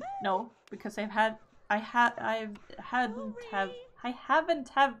join? No, because I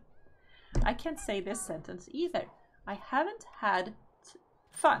can't say this sentence either. I haven't had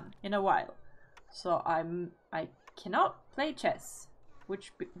fun in a while. So I cannot play chess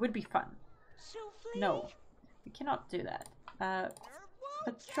which would be fun. No, we cannot do that.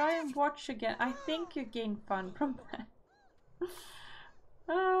 But try and watch again. I think you gain fun from that.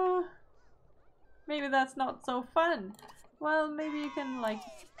 Maybe that's not so fun. Well, maybe you can like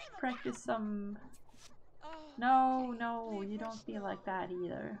practice some... No, no, you don't feel like that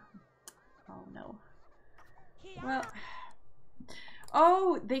either. Oh no. Well...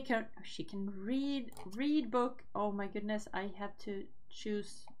 Oh, they can... She can read book. Oh my goodness, I have to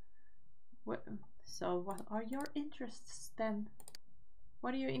choose... What? So what are your interests then?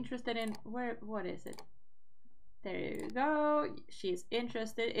 What are you interested in? What is it? There you go. She's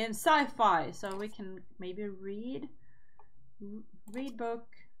interested in sci-fi, so we can maybe read book,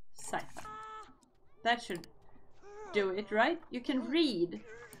 sci-fi. That should do it, right? You can read,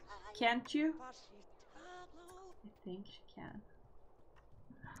 can't you? I think she can.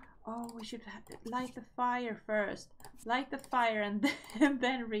 Oh, we should light the fire first. Light the fire and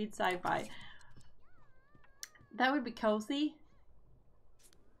then read sci-fi. That would be cozy.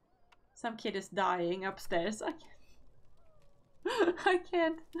 Some kid is dying upstairs. I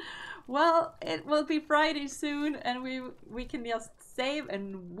can't. Well, it will be Friday soon, and we can just save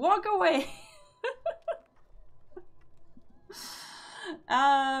and walk away.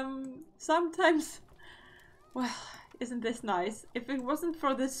 Sometimes, well, isn't this nice? If it wasn't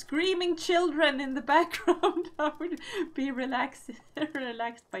for the screaming children in the background, I would be relaxed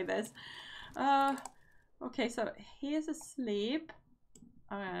by this. Okay, so he is asleep.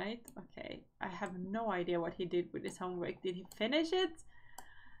 Alright, okay. I have no idea what he did with his homework. Did he finish it?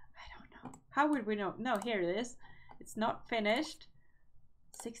 I don't know. How would we know? No, here it is. It's not finished.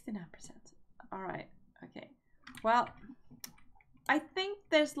 69%. Alright, okay. Well, I think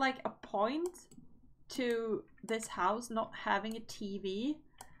there's like a point to this house not having a TV.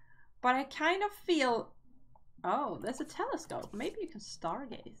 But I kind of feel... Oh, there's a telescope. Maybe you can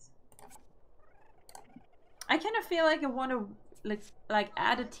stargaze. I kind of feel like I want to like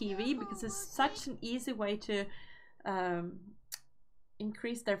add a TV because it's such an easy way to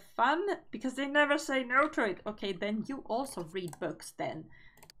increase their fun, because they never say no to it. Okay, then you also read books then.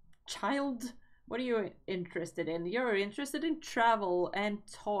 Child, what are you interested in? You're interested in travel and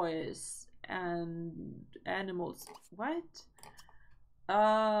toys and animals. What?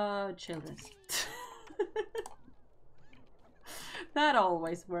 Children. That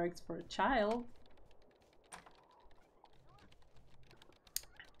always works for a child.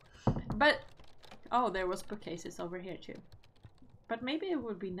 But, oh, there was bookcases over here too. But maybe it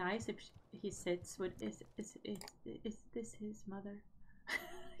would be nice if he sits with, is this his mother?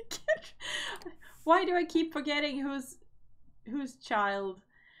 Why do I keep forgetting whose child?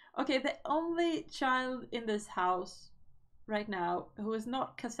 Okay, the only child in this house right now who is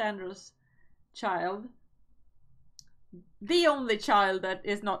not Cassandra's child, the only child that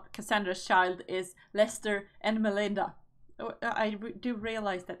is not Cassandra's child is Lester and Melinda. I do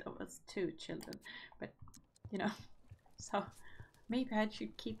realize that it was 2 children, but you know, so maybe I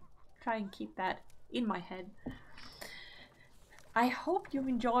should try and keep that in my head. I hope you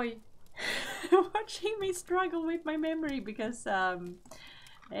enjoy watching me struggle with my memory, because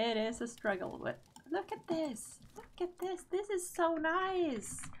it is a struggle. But look at this! Look at this! This is so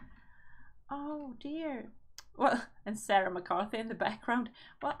nice! Oh dear! Well, and Sarah McCarthy in the background.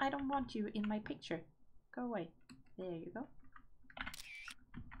 Well, I don't want you in my picture. Go away. There you go.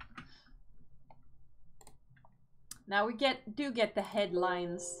 Now we do get the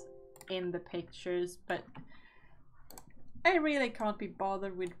headlines in the pictures, but I really can't be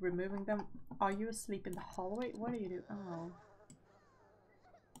bothered with removing them. Are you asleep in the hallway? What do you do? Oh.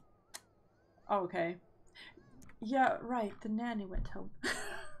 Okay. Yeah, right. The nanny went home.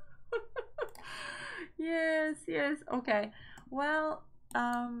 Yes, yes. Okay. Well,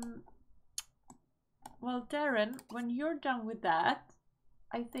 well, Darren, when you're done with that,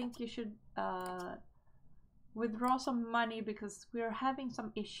 I think you should withdraw some money, because we're having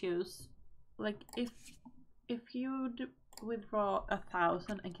some issues. Like if you'd withdraw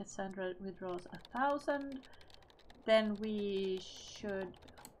 1,000 and Cassandra withdraws 1,000, then we should,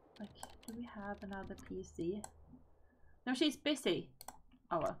 like, do we have another PC? No, she's busy.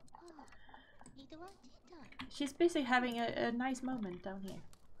 Oh well. She's busy having a nice moment down here.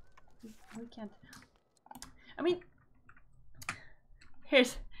 We can't. I mean,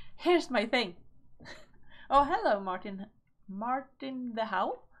 here's my thing. Oh, hello, Martin. Martin the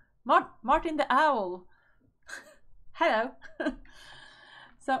Owl? Martin the Owl. Hello.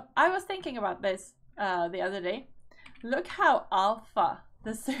 So I was thinking about this the other day. Look how alpha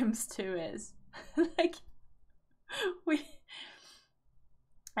The Sims 2 is. Like,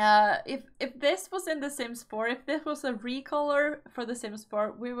 If this was in The Sims 4, if this was a recolor for The Sims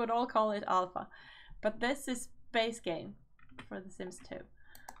 4, we would all call it alpha. But this is base game for The Sims 2.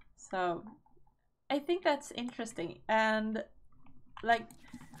 So I think that's interesting. And like,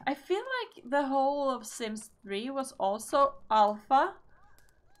 I feel like the whole of Sims 3 was also alpha.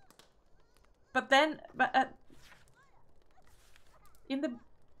 But then, in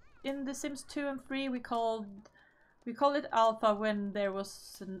the Sims 2 and 3, we called it alpha when there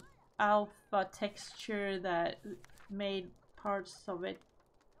was an alpha texture that made parts of it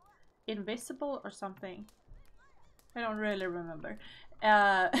invisible or something. I don't really remember.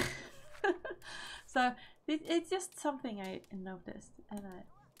 So it's just something I noticed and I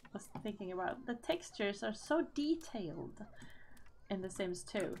was thinking about. The textures are so detailed in The Sims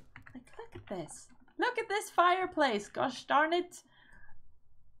 2. Like, look at this. Look at this fireplace. Gosh darn it.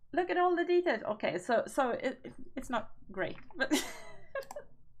 Look at all the details. Okay, so it's not great, but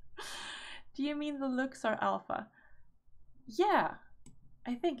do you mean the looks are alpha? Yeah,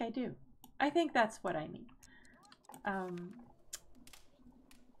 I think I do. I think that's what I mean.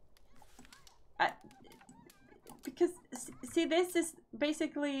 Because see, this is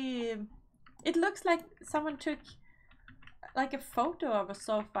basically, it looks like someone took like a photo of a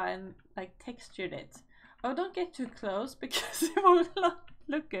sofa and like textured it. Oh, don't get too close because it will not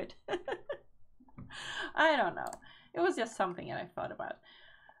look good. I don't know. It was just something I thought about.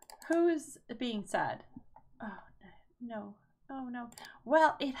 Who is being sad? Oh no. Oh no.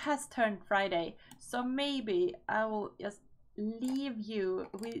 Well, it has turned Friday, so maybe I will just leave you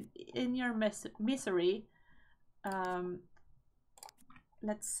in your misery.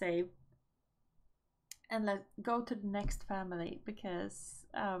 Let's save and let's go to the next family because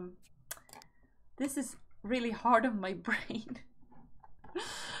this is really hard on my brain.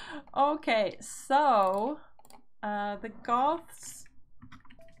 Okay, so the Goths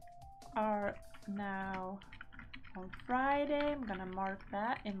are now on Friday. I'm gonna mark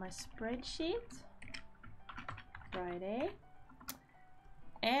that in my spreadsheet. Friday.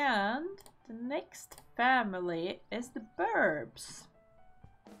 And the next family is the Burbs.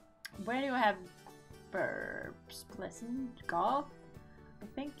 Where do you have Burbs? Pleasant, Goth. I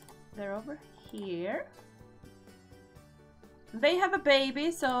think they're over here. They have a baby,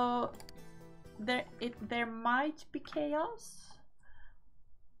 so there might be chaos,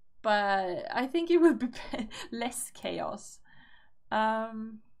 but I think it would be less chaos. So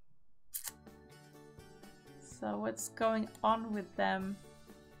what's going on with them?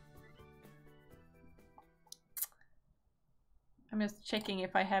 I'm just checking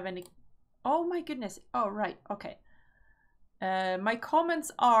if I have any. Oh my goodness. Oh right, okay. My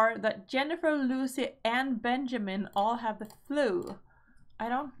comments are that Jennifer, Lucy, and Benjamin all have the flu. I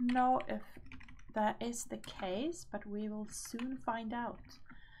don't know if that is the case, but we will soon find out.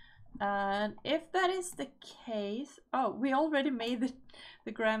 And if that is the case... Oh, we already made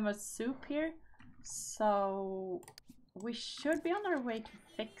the grandma's soup here. So we should be on our way to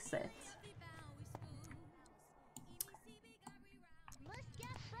fix it.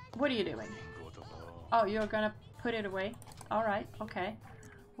 What are you doing? Oh, you're gonna put it away? Alright, okay.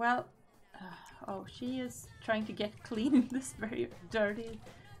 Well, oh, she is trying to get clean in this very dirty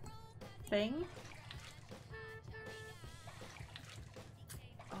thing.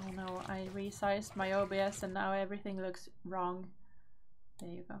 Oh no, I resized my OBS and now everything looks wrong. There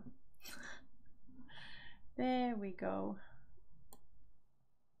you go. There we go.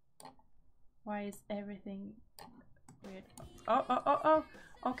 Why is everything weird? Oh, oh, oh, oh!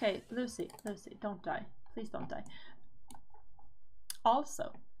 Okay, Lucy, don't die. Please don't die.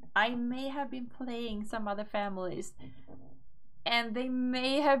 Also, I may have been playing some other families and they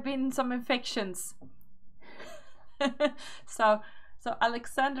may have been some infections. So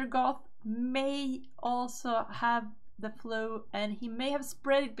Alexander Goth may also have the flu and he may have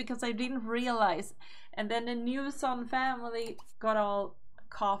spread it because I didn't realize. And then the Newson family got all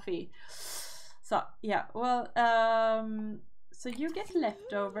coffee. So yeah, well, so you get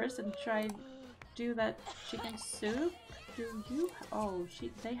leftovers and try do that chicken soup. Do you? Oh,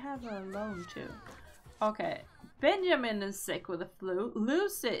 they have a loan too. Okay, Benjamin is sick with the flu.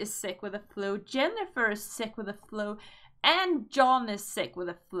 Lucy is sick with the flu. Jennifer is sick with the flu. And John is sick with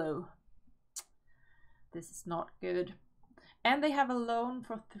the flu. This is not good. And they have a loan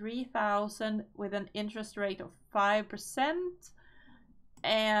for 3,000 with an interest rate of 5%.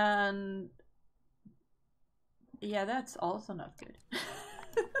 And yeah, that's also not good.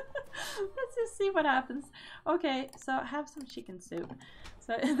 Let's just see what happens. Okay, so have some chicken soup.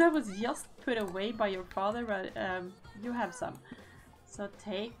 So that was just put away by your father, but you have some. So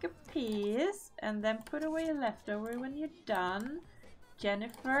take a piece and then put away a leftover when you're done.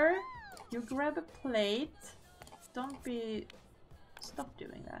 Jennifer, you grab a plate. Stop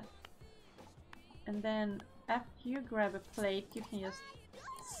doing that. And then after you grab a plate, you can just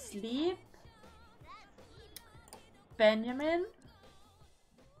sleep. Benjamin,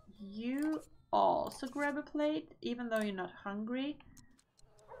 you also grab a plate, even though you're not hungry.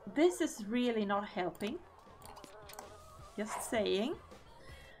 This is really not helping. Just saying.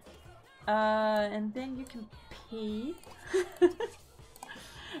 And then you can pee.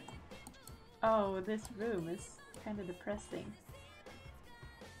 Oh, this room is kind of depressing.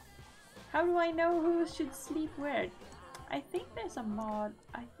 How do I know who should sleep where? I think there's a mod.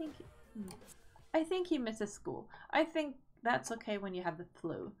 I think he misses school. I think that's okay when you have the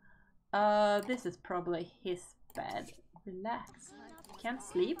flu. This is probably his bed. Relax. Can't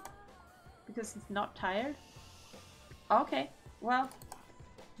sleep because he's not tired. Okay, well,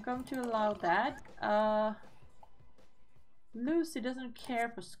 I'm going to allow that. Lucy doesn't care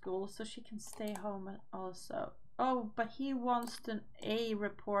for school, so she can stay home also. Oh, but he wants an A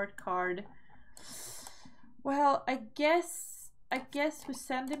report card. Well, I guess we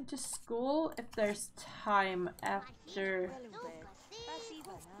send him to school if there's time after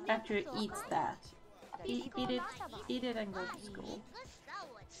he eats that. Eat it and go to school.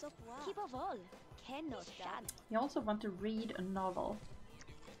 You also want to read a novel.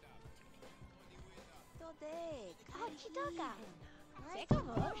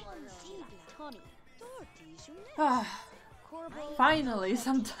 Finally,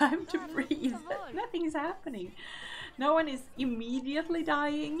 some time to breathe. Nothing's happening. No one is immediately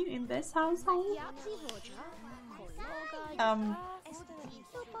dying in this household.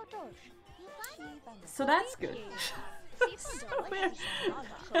 So that's good.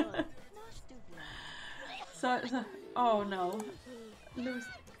 so, oh no. Lucy,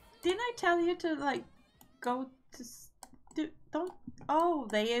 didn't I tell you to like go to don't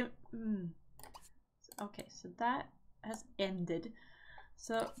they okay, so that has ended.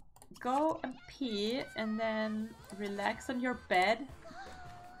 So go and pee and then relax on your bed.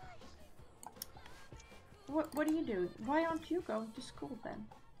 What are you doing? Why aren't you going to school then?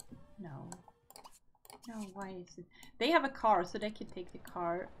 No, why is it? They have a car, so they can take the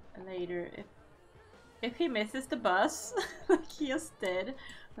car later if he misses the bus, like he just did.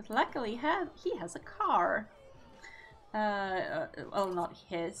 But luckily he has a car. Well, not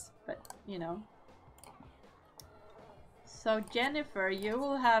his, but you know. So Jennifer, you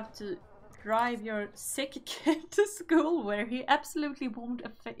will have to drive your sick kid to school where he absolutely won't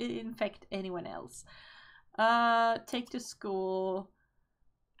infect anyone else. Take to school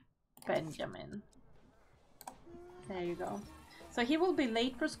Benjamin. There you go. So he will be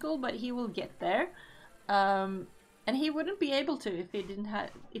late for school, but he will get there. And he wouldn't be able to if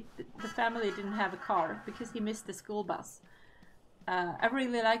the family didn't have a car because he missed the school bus. I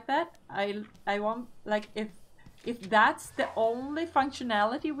really like that. I want, like, if that's the only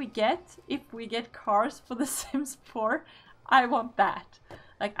functionality we get, if we get cars for The Sims 4, I want that.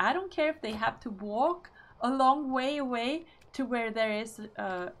 Like, I don't care if they have to walk a long way away to where there is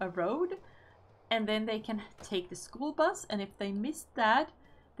a road, and then they can take the school bus, and if they miss that,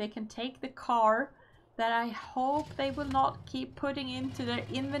 they can take the car that I hope they will not keep putting into their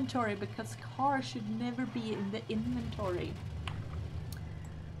inventory, because cars should never be in the inventory.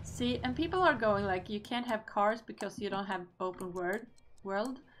 See, and people are going like, you can't have cars because you don't have open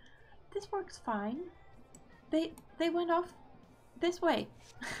world. This works fine. They went off this way.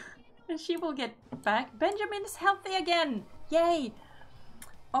 And she will get back. Benjamin is healthy again! Yay!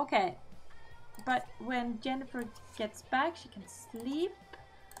 Okay. But when Jennifer gets back, she can sleep.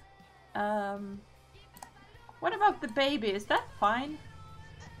 What about the baby? Is that fine?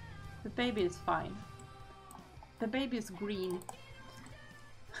 The baby is fine. The baby is green.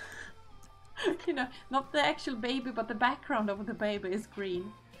 You know, not the actual baby, but the background of the baby is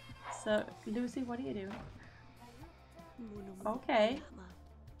green. So, Lucy, what do you do? Okay.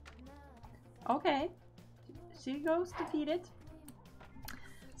 Okay. She goes to feed it.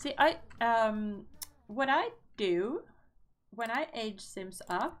 See, what I do when I age Sims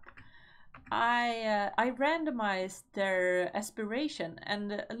up, I randomized their aspiration,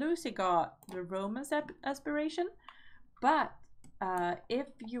 and Lucy got the romance aspiration, but if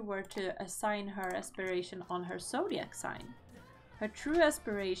you were to assign her aspiration on her zodiac sign, her true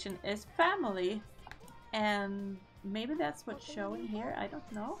aspiration is family, and maybe that's what's showing here. I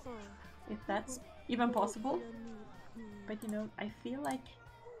don't know if that's even possible, but you know, I feel like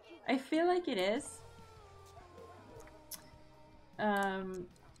it is.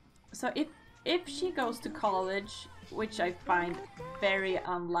 So if she goes to college, which I find very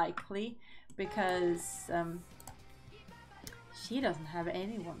unlikely, because She doesn't have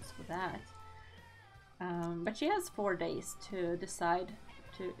any ones for that. But she has 4 days to decide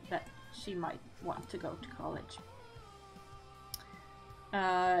that she might want to go to college.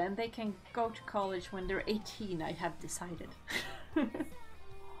 And they can go to college when they're 18, I have decided.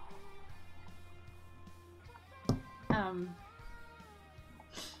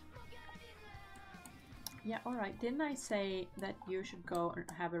 Yeah, alright. Didn't I say that you should go and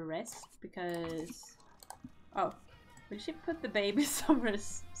have a rest? Because... Oh, will she put the baby somewhere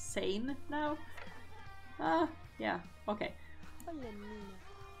sane now? Yeah, okay.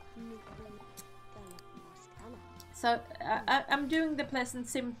 So, I'm doing the pleasant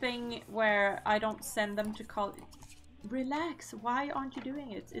sim thing where I don't send them to college. Relax, why aren't you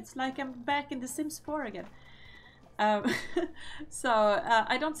doing it? It's like I'm back in The Sims 4 again. So,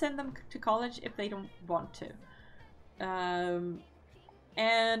 I don't send them to college if they don't want to.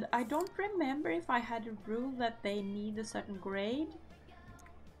 And I don't remember if I had a rule that they need a certain grade.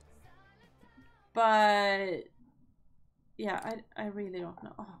 But yeah, I really don't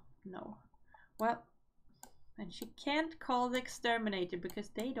know. Oh, no. Well, and she can't call the exterminator because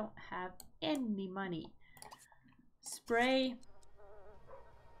they don't have any money. Spray.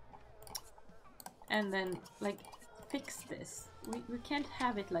 And then, like, fix this. We can't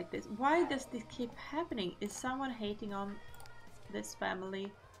have it like this. Why does this keep happening? Is someone hating on this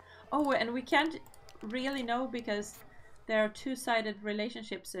family? Oh, and we can't really know because there are two-sided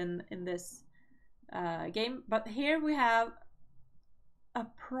relationships in this game. But here we have a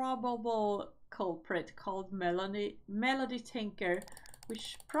probable culprit called Melody Tinker,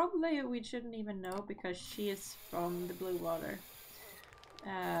 which probably we shouldn't even know because she is from the Blue Water.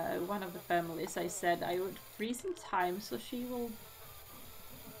 One of the families. I said I would freeze in time, so she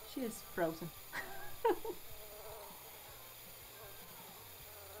is frozen.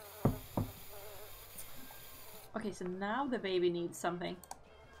 Okay, so now the baby needs something.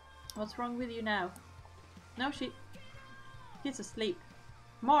 What's wrong with you now? No, he's asleep.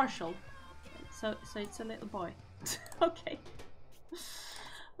 Marshall. So it's a little boy. Okay.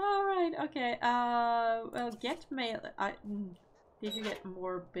 All right. Okay. Well, get mail. Did you get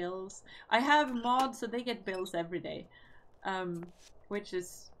more bills? I have mods, so they get bills every day, which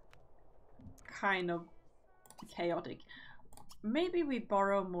is kind of chaotic. Maybe we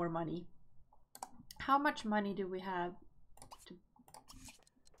borrow more money. How much money do we have?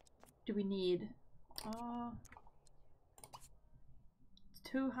 Do we need?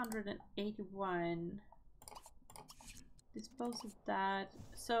 281. Dispose of that.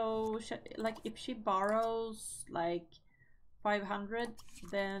 So, like, if she borrows like 500,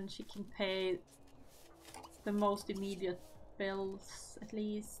 then she can pay the most immediate bills at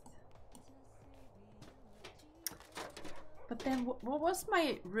least. But then what was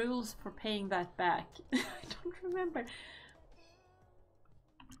my rules for paying that back? I don't remember.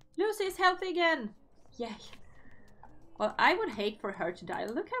 Lucy is healthy again! Yay! Well, I would hate for her to die.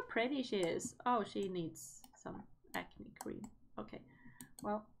 Look how pretty she is. Oh, she needs some acne cream. Okay,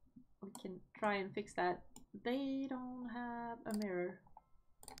 well, we can try and fix that. They don't have a mirror.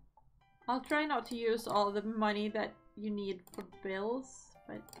 I'll try not to use all the money that you need for bills,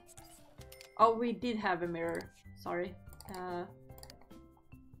 but... Oh, we did have a mirror. Sorry.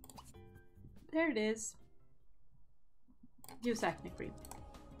 There it is. Use acne cream.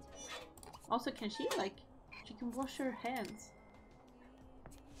 Also, can she, like... She can wash her hands.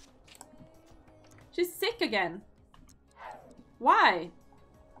 She's sick again. Why?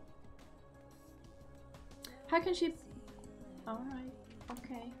 How can she... Alright,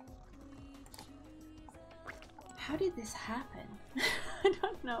 okay. How did this happen? I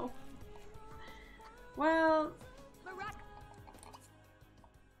don't know. Well...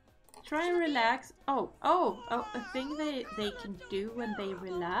 Try and relax. Oh, a thing they can do when they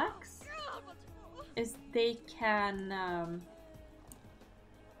relax is they can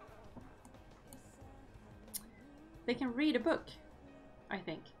read a book, I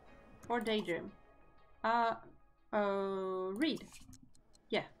think, or daydream. Read.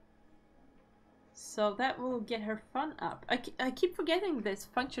 Yeah. So that will get her fun up. I keep forgetting this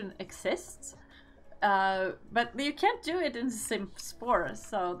function exists. But you can't do it in Sims 4,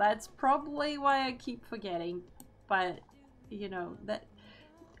 so that's probably why I keep forgetting. But, you know, that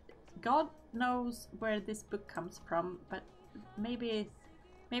God knows where this book comes from, but maybe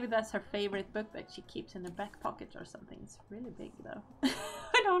that's her favorite book that she keeps in the back pocket or something. It's really big though.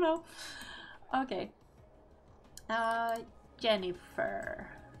 I don't know. Okay. Jennifer.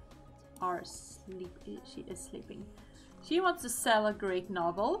 She is sleeping. She wants to sell a Greek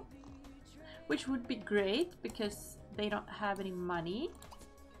novel, which would be great because they don't have any money.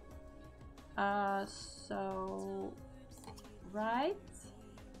 So right?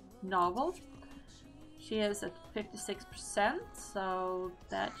 Novel. She is at 56%, so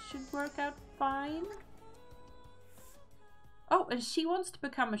that should work out fine. Oh, and she wants to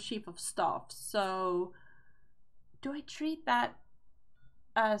become a chief of staff, so do I treat that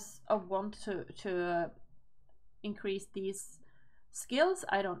as a want to increase these skills?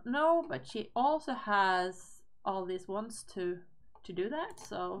 I don't know, but she also has all these wants to do that,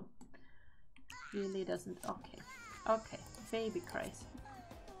 so really doesn't. Okay, baby cries.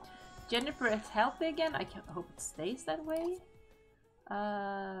 Jennifer is healthy again. I hope it stays that way.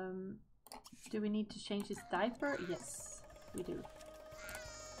 Do we need to change his diaper? Yes, we do.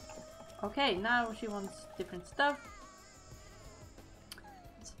 Okay, now she wants different stuff.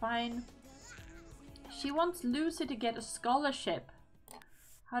 It's fine. She wants Lucy to get a scholarship.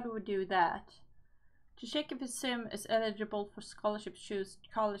 How do we do that? To check if his sim is eligible for scholarships, choose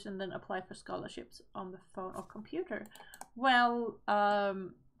college and then apply for scholarships on the phone or computer. Well,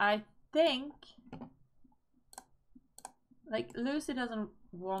 I think like Lucy doesn't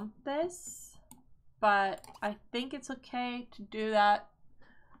want this, but I think it's okay to do that,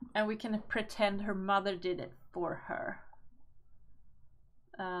 and we can pretend her mother did it for her.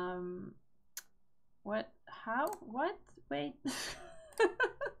 What? How? What? Wait.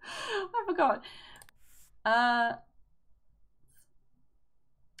 I forgot.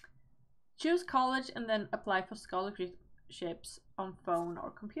 Choose college and then apply for scholarships on phone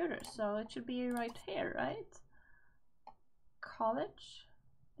or computer. So it should be right here, right? College?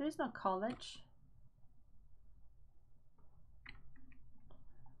 There is no college.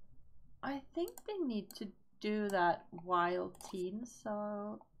 I think they need to do that while teen,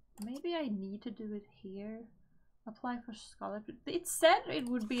 so maybe I need to do it here. Apply for scholarship. It said it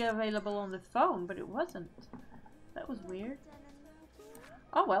would be available on the phone, but it wasn't. That was weird.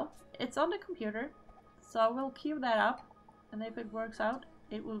 Oh well, it's on the computer, so we'll queue that up, and if it works out,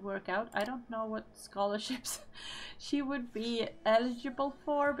 it will work out. I don't know what scholarships she would be eligible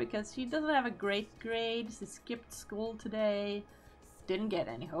for, because she doesn't have a great grade. She skipped school today, didn't get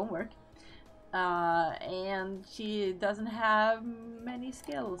any homework, and she doesn't have many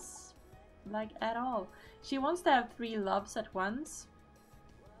skills, like at all. She wants to have 3 loves at once,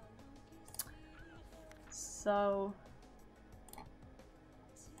 so...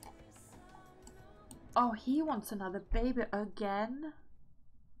 Oh, he wants another baby again?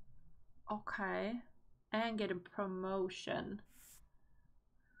 Okay. And get a promotion.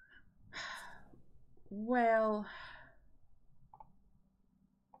 Well...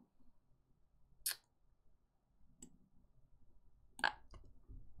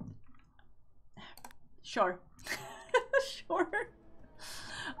 Sure. Sure.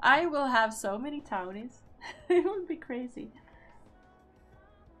 I will have so many townies. It would be crazy.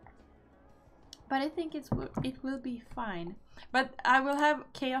 But I think it will be fine. But I will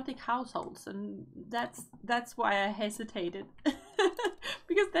have chaotic households, and that's why I hesitated.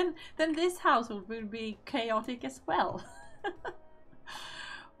 Because then this household will be chaotic as well.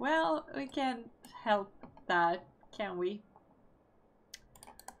 Well, we can't help that, can we?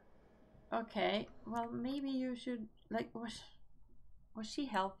 Okay, well maybe you should, like, was she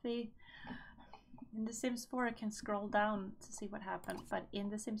healthy? In The Sims 4 I can scroll down to see what happened, but in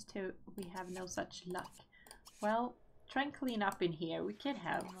The Sims 2 we have no such luck. Well, try and clean up in here. We can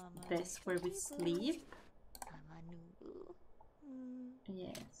have this where we sleep.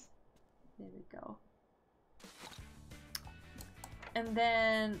 Yes, there we go. And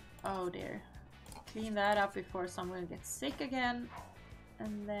then, oh dear, clean that up before someone gets sick again.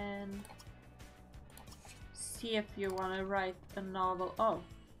 And then see if you want to write a novel. Oh,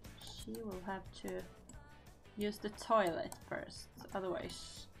 she will have to use the toilet first,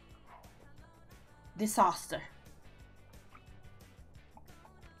 otherwise disaster.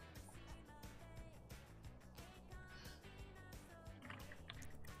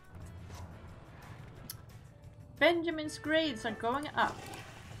 Benjamin's grades are going up,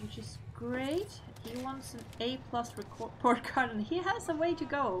 which is great. He wants an A+ report card, and he has a way to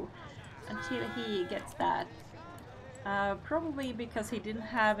go until he gets that. Probably because he didn't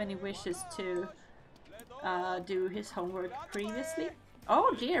have any wishes to do his homework previously.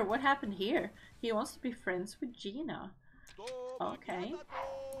 Oh dear, what happened here? He wants to be friends with Gina. Okay.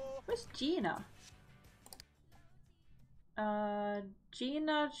 Where's Gina?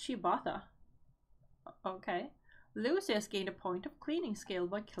 Gina Shibata. Okay. Lucy has gained a point of cleaning skill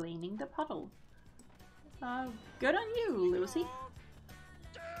by cleaning the puddle. Good on you, Lucy.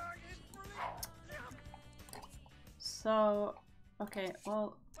 So, okay,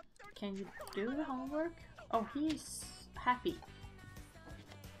 well, can you do the homework? Oh, he's happy.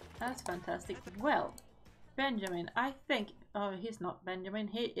 That's fantastic. Well, Benjamin, I think, oh, he's not Benjamin,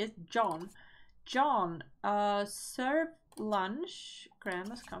 he is John. John, serve lunch,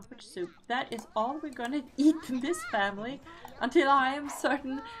 grandma's comfort soup. That is all we're gonna eat in this family until I am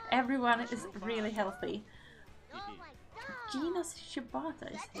certain everyone is really healthy. Gina's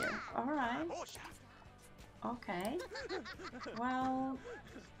Shibata is here. Alright. Okay. Well,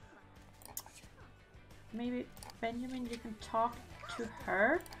 maybe Benjamin, you can talk to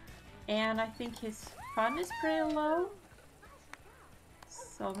her. And I think his fun is pretty low.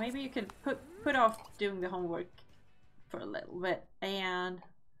 So maybe you can put off doing the homework for a little bit. And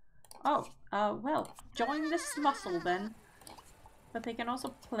oh, well, join this muscle then. But they can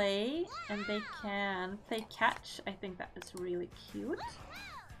also play, and they can play catch. I think that is really cute.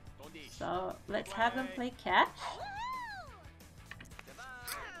 So let's have them play catch.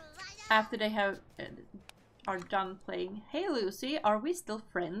 After they have are done playing. Hey Lucy, are we still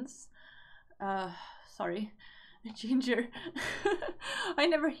friends? Sorry, Ginger. I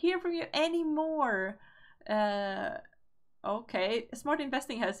never hear from you anymore. Okay, smart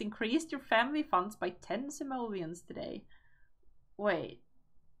investing has increased your family funds by 10 simoleons today. Wait.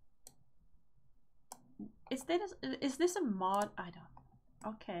 Is this a mod? I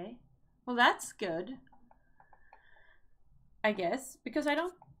don't. Okay. Well, that's good. I guess. Because I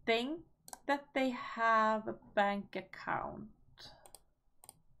don't think that they have a bank account.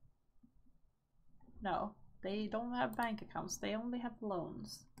 No. They don't have bank accounts. They only have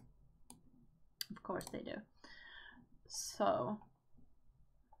loans. Of course they do. So.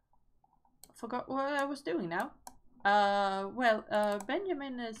 Forgot what I was doing now.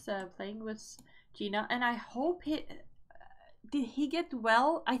 Benjamin is playing with Gina, and I hope did he get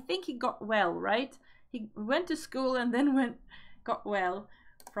well? I think he got well, right? He went to school and then got well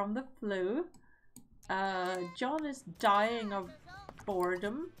from the flu. John is dying of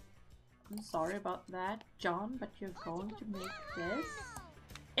boredom. I'm sorry about that, John, but you're going to make this.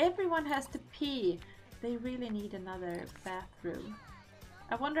 Everyone has to pee. They really need another bathroom.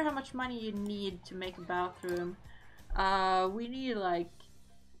 I wonder how much money you need to make a bathroom. We need like...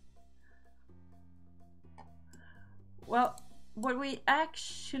 Well, what we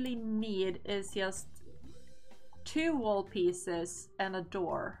actually need is just 2 wall pieces and a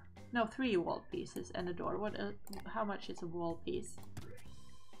door. No, 3 wall pieces and a door. How much is a wall piece?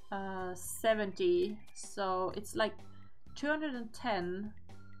 70. So it's like 210.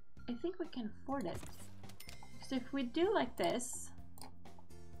 I think we can afford it. So if we do like this...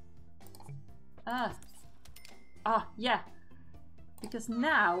 yeah. Because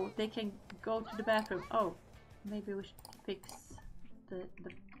now they can go to the bathroom. Oh, maybe we should fix the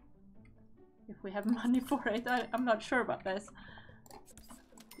if we have money for it. I'm not sure about this.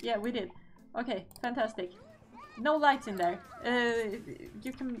 Yeah, we did. Okay, fantastic. No lights in there.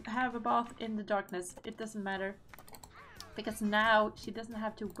 You can have a bath in the darkness. It doesn't matter. Because now she doesn't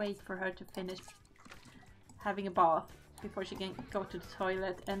have to wait for her to finish having a bath before she can go to the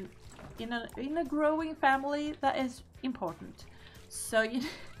toilet. And in a growing family, that is important. So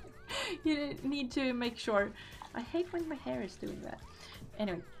you need to make sure. I hate when my hair is doing that.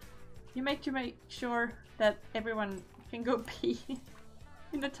 Anyway, you make sure that everyone can go pee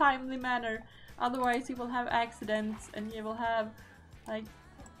in a timely manner. Otherwise, you will have accidents and you will have like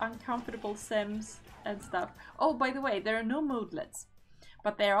uncomfortable sims and stuff. Oh, by the way, there are no moodlets,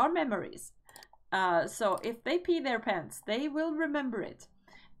 but there are memories. So if they pee their pants, they will remember it.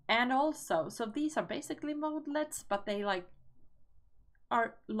 And also, so these are basically moodlets, but they like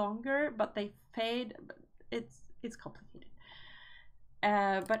are longer, but they fade. It's complicated.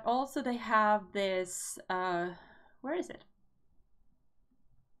 But also they have this where is it?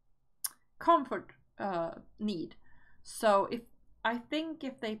 Comfort need. So I think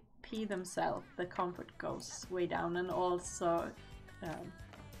if they pee themselves, the comfort goes way down, and also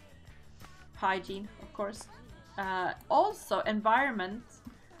hygiene, of course. Also, environment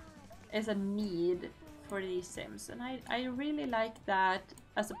is a need for these sims, and I really like that,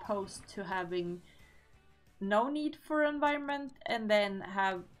 as opposed to having no need for environment and then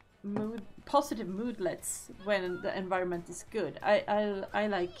have positive moodlets when the environment is good. I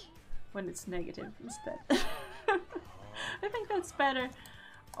like when it's negative instead. I think that's better.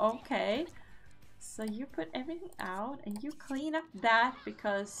 Okay, so you put everything out and you clean up that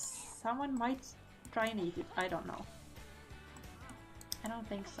because someone might try and eat it. I don't know. I don't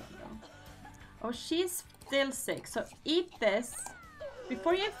think so though. Oh, she's still sick, so eat this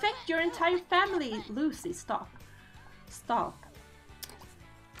before you infect your entire family. Lucy, stop. Stop.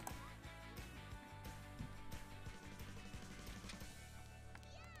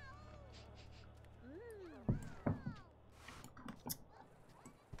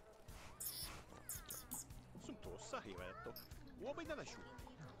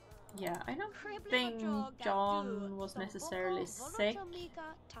 Yeah, I don't think John was necessarily sick,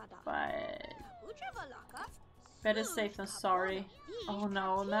 but better safe than sorry. Oh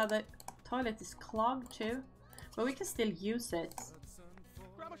no, now the toilet is clogged too. But we can still use it.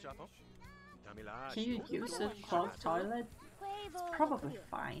 Can you use a clogged toilet? It's probably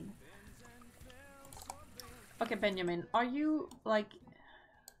fine. Okay, Benjamin, are you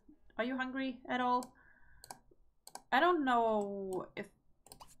hungry at all? I don't know if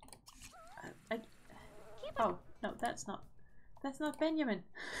oh no, that's not Benjamin.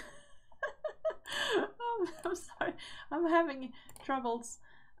 Oh, I'm sorry, I'm having troubles.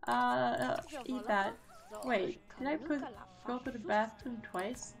 Eat that. Wait, did I go to the bathroom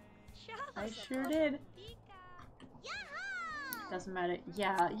twice? I sure did. Doesn't matter.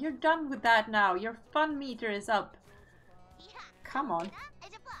 Yeah, you're done with that now. Your fun meter is up. Come on.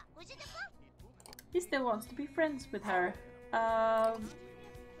 He still wants to be friends with her.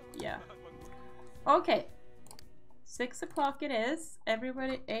 Yeah. Okay. 6 o'clock it is.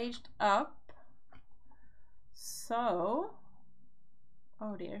 Everybody aged up. So...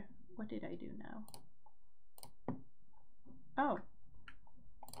 oh dear. What did I do now? Oh.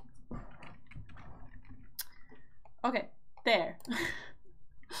 Okay. There.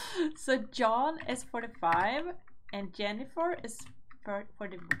 So John is 45 and Jennifer is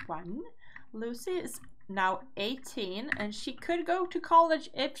 41. Lucy is now 18 and she could go to college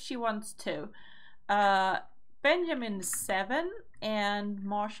if she wants to. Benjamin is 7 and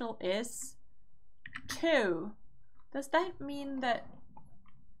Marshall is 2. Does that mean that...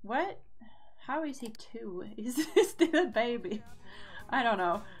 what? How is he 2? Is he still a baby? I don't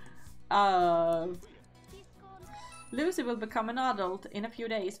know. Lucy will become an adult in a few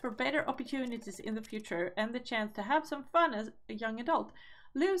days for better opportunities in the future and the chance to have some fun as a young adult.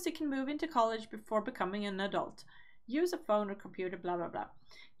 Lucy can move into college before becoming an adult. Use a phone or computer, blah blah blah.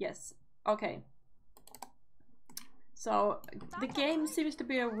 Yes, okay. So the game seems to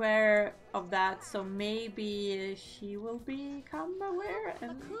be aware of that, so maybe she will become aware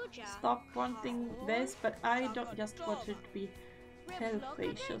and stop wanting this, but I don't just want her to be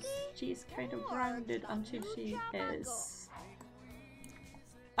healthy. She's kind of grounded until she is.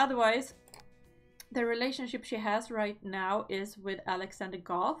 Otherwise, the relationship she has right now is with Alexander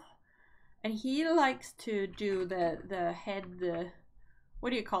Goth, and he likes to do the head,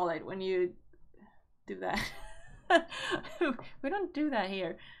 what do you call it when you do that? We don't do that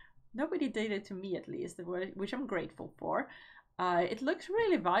here. Nobody did it to me, at least, which I'm grateful for. It looks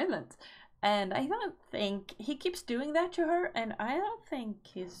really violent. And I don't think he keeps doing that to her, and I don't think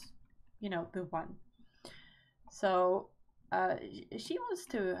he's, you know, the one. So she wants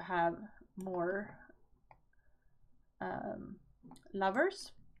to have more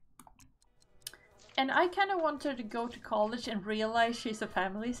lovers. And I kind of want her to go to college and realize she's a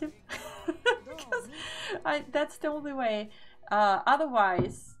family sim. Because that's the only way.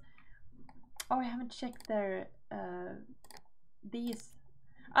 Otherwise, oh, I haven't checked their these.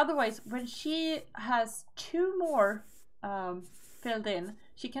 Otherwise, when she has 2 more filled in,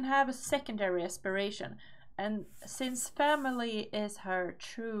 she can have a secondary aspiration. And since family is her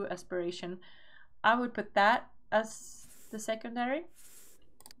true aspiration, I would put that as the secondary.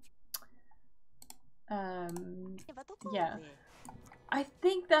 Yeah. I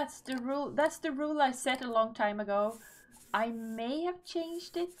think that's the rule. That's the rule I set a long time ago. I may have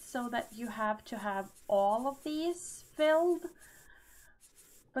changed it so that you have to have all of these filled.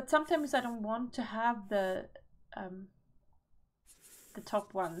 But sometimes I don't want to have the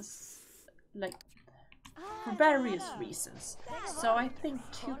top ones, like, for various reasons. So I think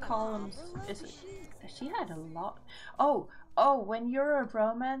 2 columns is... she had a lot. Oh, when you're a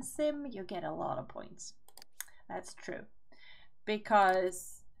romance sim, you get a lot of points. That's true.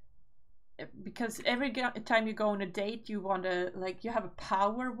 Because every time you go on a date, you want to, like, you have a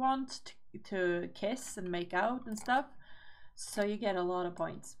power want to kiss and make out and stuff. So you get a lot of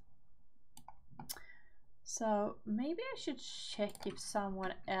points. So maybe I should check if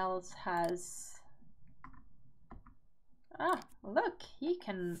someone else has... ah, look, he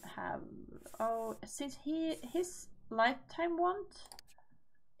can have... oh, since his lifetime want,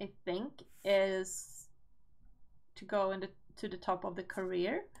 I think, is to go to the top of the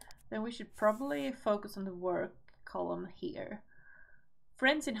career, then we should probably focus on the work column here.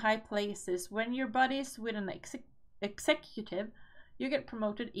 Friends in high places. When you're buddies with an executive, you get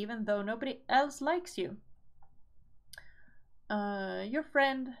promoted even though nobody else likes you. Your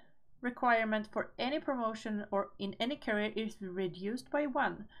friend requirement for any promotion or in any career is reduced by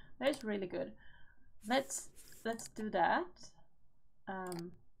 1. That is really good. Let's do that.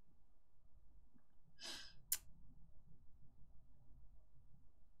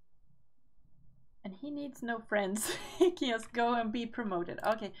 He needs no friends. He can just go and be promoted.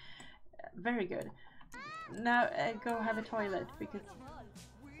 Okay, very good. Now go have a toilet because...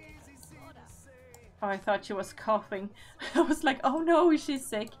 Oh, I thought she was coughing. I was like, oh no, she's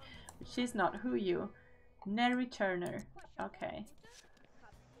sick. But she's not. Who are you? Neri Turner. Okay.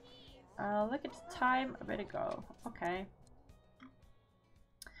 Look at the time. A bit ago. Okay.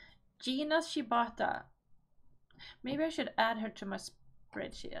 Gina Shibata. Maybe I should add her to my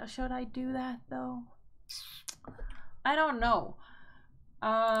spreadsheet. Should I do that though? I don't know.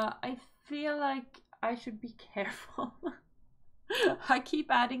 I feel like I should be careful. I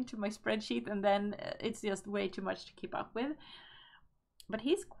keep adding to my spreadsheet and then it's just way too much to keep up with. But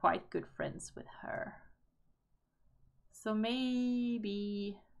he's quite good friends with her. So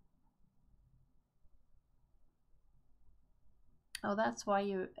maybe... Oh, that's why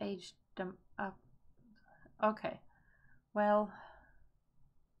you aged them up. Okay. Well...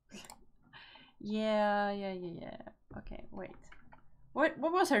 yeah. Okay, wait. What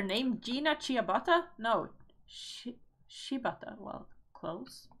was her name? Gina Chiabata? No. Shibata. Well,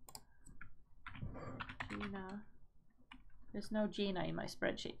 close. Gina. There's no Gina in my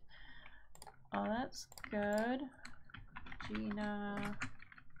spreadsheet. Oh, that's good. Gina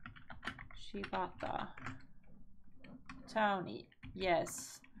Shibata. Townie.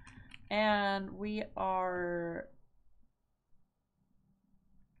 Yes. And we are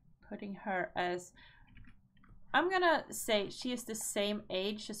putting her as... I'm gonna say she is the same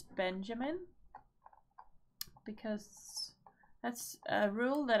age as Benjamin. Because that's a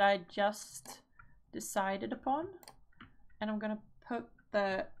rule that I just decided upon. And I'm gonna put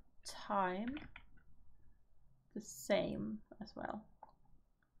the time the same as well.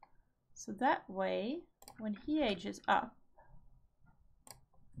 So that way, when he ages up,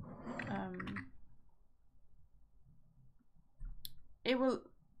 it will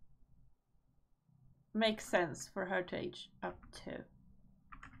make sense for her to age up to.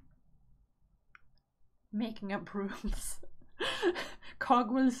 Making up rules.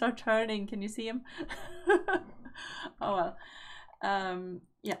 Cogwheels are turning. Can you see him? Oh well.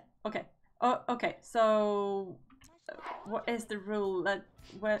 Yeah. Okay. Oh, okay. So, what is the rule that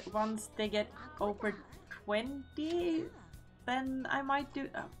once they get over 20, then I might do?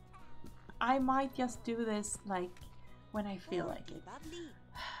 I might just do this like when I feel like it.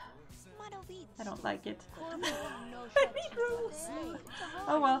 I don't like it. I need rules.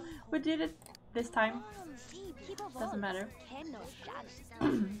 Oh well, we did it this time. Doesn't matter.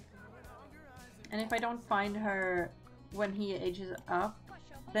 And if I don't find her when he ages up,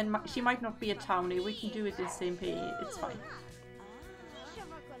 then she might not be a townie. We can do it in SMP. It's fine.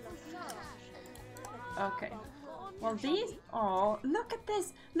 Okay. Well, these... Oh, look at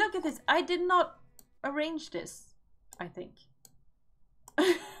this! Look at this! I did not arrange this, I think.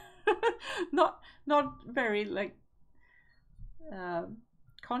 not very, like...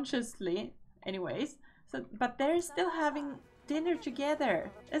 consciously, anyways. So, but they're still having dinner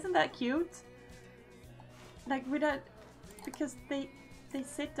together. Isn't that cute? Like, without... Because they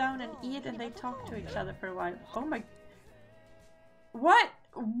sit down and eat and they talk to each other for a while. Oh my... What?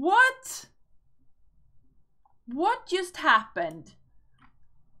 What? What just happened?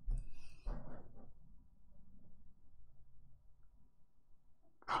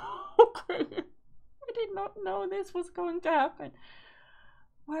 Okay. I did not know this was going to happen.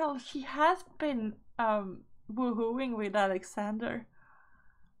 Well, she has been woohooing with Alexander.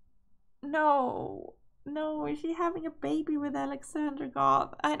 No. No, is she having a baby with Alexander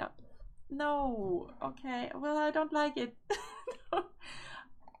Goth? I don't... No. Okay. Well, I don't like it.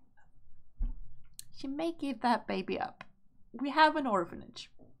 She may give that baby up. We have an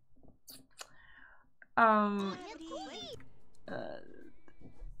orphanage. But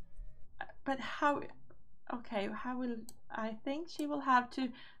how... Okay, how will... I think she will have to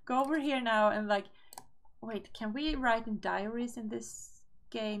go over here now and like... Wait, can we write in diaries in this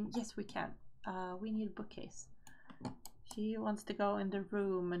game? Yes, we can. We need a bookcase. She wants to go in the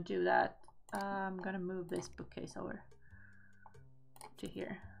room and do that. I'm gonna move this bookcase over to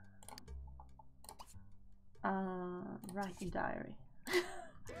here. Writing diary.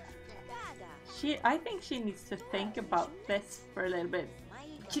 I think she needs to think about this for a little bit.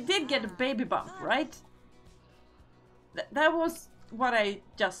 She did get a baby bump, right? That was what I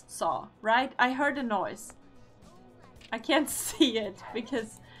just saw, right? I heard a noise. I can't see it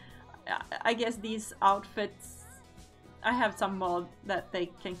because I guess these outfits, I have some mod that they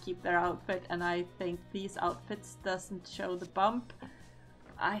can keep their outfit, and I think these outfits doesn't show the bump.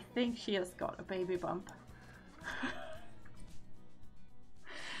 I think she has got a baby bump.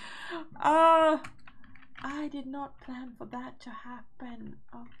 I did not plan for that to happen.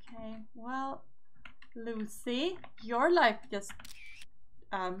 Okay, well, Lucy, your life just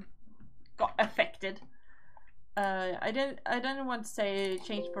got affected. I didn't want to say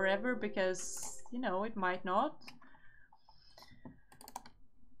change forever because, you know, it might not.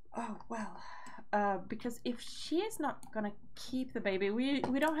 Oh well, because if she is not gonna keep the baby, we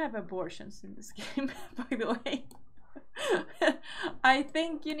don't have abortions in this game, by the way. I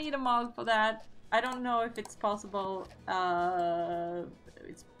think you need a mod for that. I don't know if it's possible.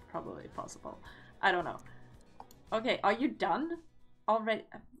 It's probably possible. I don't know. Okay, are you done already?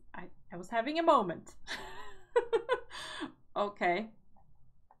 I was having a moment. Okay.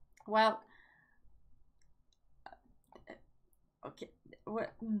 Well. Okay.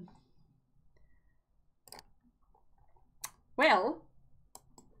 What? Well,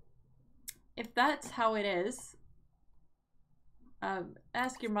 if that's how it is,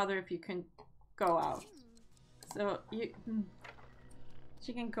 ask your mother if you can go out. So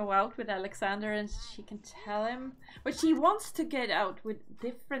she can go out with Alexander and she can tell him, but she wants to get out with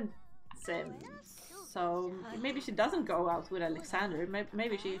different Sims. So maybe she doesn't go out with Alexander.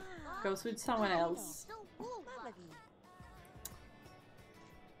 Maybe she goes with someone else.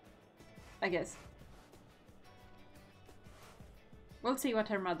 I guess. We'll see what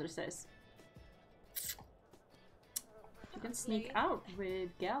her mother says. She can sneak out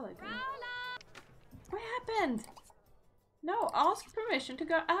with Gallagher. What happened? No, ask permission to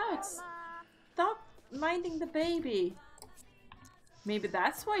go out. Stop minding the baby. Maybe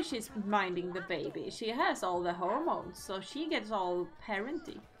that's why she's minding the baby. She has all the hormones, so she gets all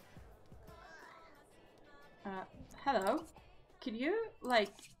parenty. Hello? Could you,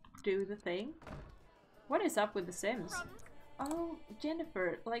 like, do the thing? What is up with the Sims? Oh,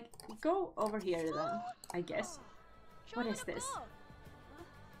 Jennifer, like, go over here then, I guess. What is this?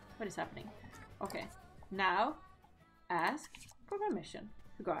 What is happening? Okay, now ask for permission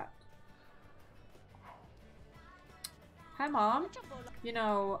to go out. Hi, Mom. You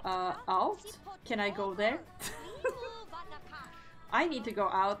know, out? Can I go there? I need to go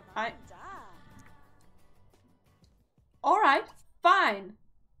out. Alright, fine.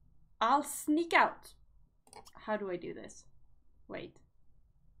 I'll sneak out. How do I do this? Wait.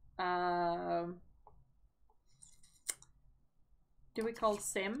 Do we call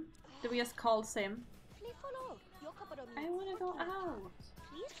Sim? Do we just call Sim? I wanna go out.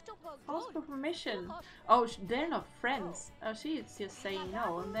 Ask for permission. Oh, they're not friends. Oh, she's just saying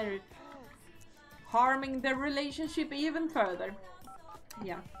no, and they're harming their relationship even further.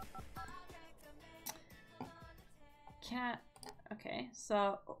 Yeah. Can't. Okay,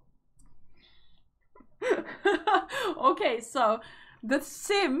 so. Okay, so the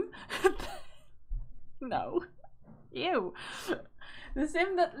Sim. No. Ew. The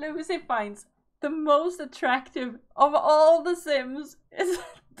Sim that Lucy finds the most attractive of all the Sims is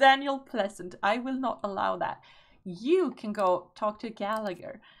Daniel Pleasant. I will not allow that. You can go talk to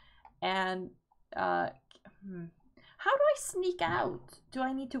Gallagher. And how do I sneak out? Do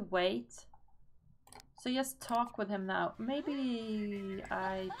I need to wait? So just talk with him now. Maybe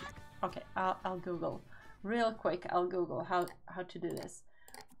okay, I'll Google. Real quick, I'll Google how to do this.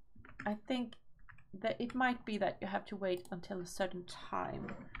 I think that it might be that you have to wait until a certain time.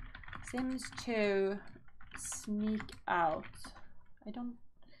 Sims 2 sneak out. I don't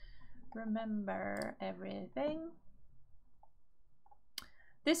remember everything.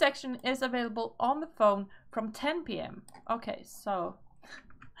 This action is available on the phone from 10 p.m. Okay, so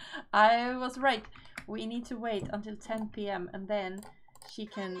I was right. We need to wait until 10 p.m. and then she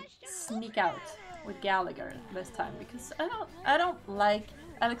can sneak out with Gallagher this time, because I don't like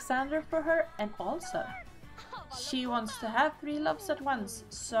Alexander for her, and also she wants to have 3 loves at once,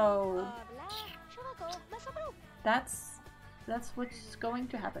 so that's what's going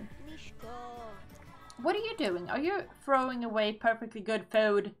to happen. What are you doing? Are you throwing away perfectly good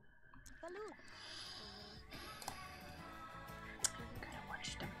food? I'm gonna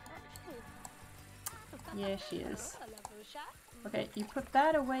watch them. Yeah, she is. Okay, you put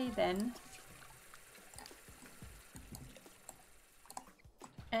that away then.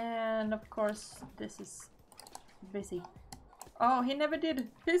 And of course, this is busy. Oh, he never did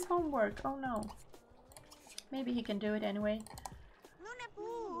his homework. Oh no. Maybe he can do it anyway.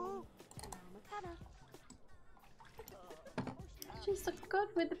 She's so good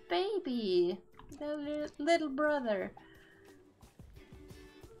with the baby. The little brother.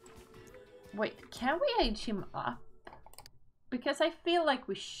 Wait, can we age him up? Because I feel like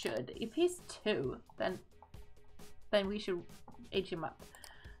we should. If he's 2, then we should age him up.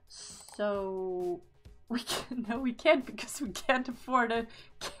 So we can, no, we can't, because we can't afford a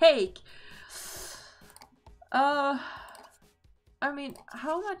cake. I mean,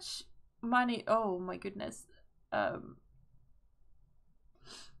 how much money. Oh my goodness.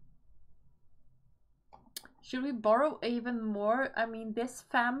 Should we borrow even more? I mean, this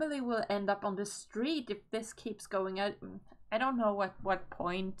family will end up on the street if this keeps going. I don't know at what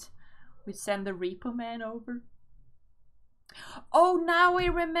point we send the repo man over. Oh, now I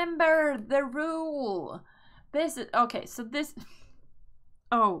remember the rule. This is okay. So this.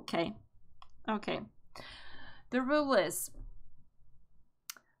 Okay. Okay. The rule is,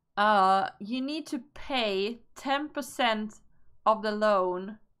 you need to pay 10% of the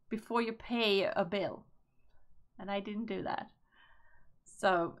loan before you pay a bill. And I didn't do that.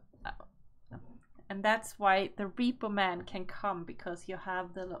 So, and that's why the repo man can come, because you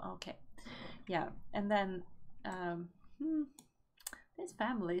have the, okay. Yeah, and then, this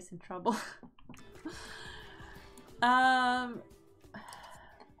family is in trouble. I'm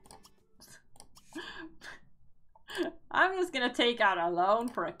just gonna take out a loan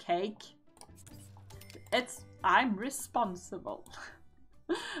for a cake. I'm responsible.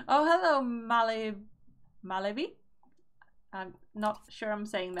 Oh, hello, Malavi. I'm not sure I'm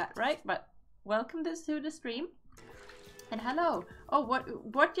saying that right, but welcome to the stream. And hello. Oh,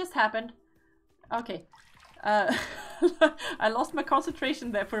 what just happened? Okay. I lost my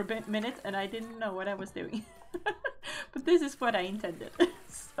concentration there for a minute and I didn't know what I was doing. But this is what I intended.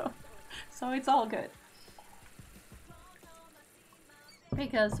 So it's all good.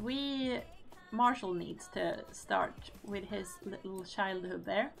 Because Marshall needs to start with his little childhood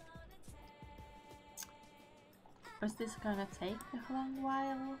there. Was this gonna take a long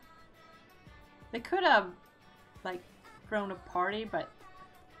while? They could have, like, thrown a party, but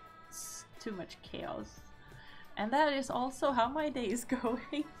it's too much chaos. And that is also how my day is going.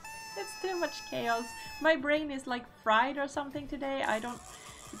 It's too much chaos. My brain is like fried or something today. It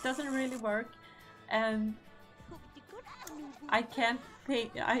doesn't really work. And I can't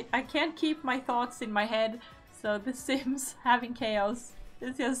think, I can't keep my thoughts in my head. So The Sims having chaos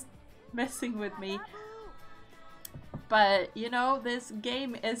is just messing with me. But you know, this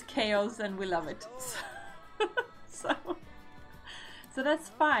game is chaos and we love it. So that's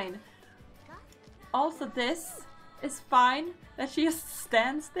fine. Also, this is fine that she just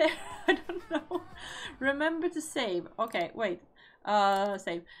stands there. I don't know. Remember to save. Okay, wait.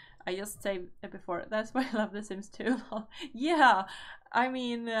 Save. I just saved it before. That's why I love The Sims 2. Yeah, I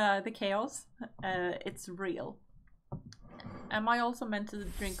mean, the chaos. It's real. Am I also meant to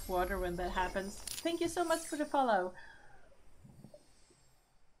drink water when that happens? Thank you so much for the follow.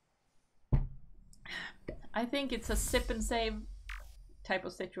 I think it's a sip and save type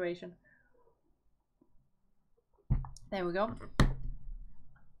of situation. There we go.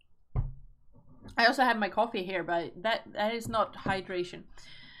 I also have my coffee here, but that is not hydration.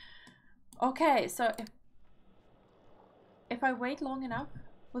 Okay, so if I wait long enough,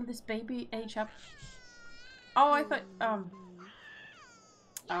 will this baby age up? Oh, I thought,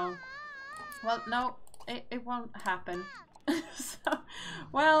 oh, well, no, it won't happen. So,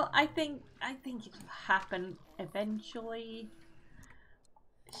 well, I think it'll happen eventually.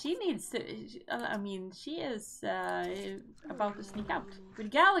 She needs to, I mean, she is about to sneak out.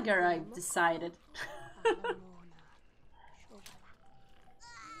 With Gallagher, I've decided.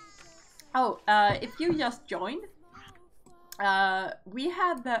 Oh, if you just joined, we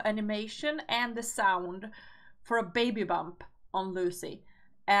had the animation and the sound for a baby bump on Lucy.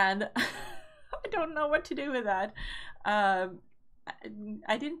 And I don't know what to do with that. I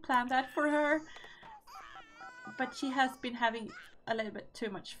didn't plan that for her. But she has been having a little bit too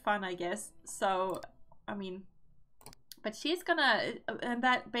much fun, I guess. So, I mean, but she's gonna, and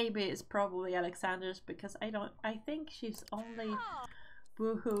that baby is probably Alexander's, because I think she's only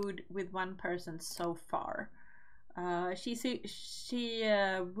woohooed with one person so far. She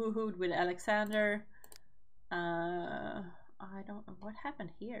woohooed with Alexander. I don't know what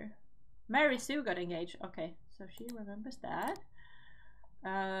happened here. Mary Sue got engaged. Okay, so she remembers that.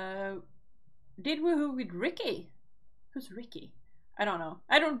 Did woohoo with Ricky? Who's Ricky? I don't know.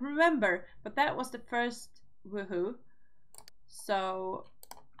 I don't remember, but that was the first woohoo. So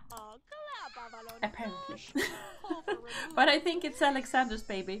apparently. But I think it's Alexander's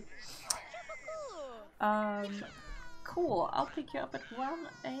baby. Cool. I'll pick you up at 1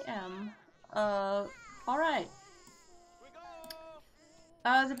 AM. Alright.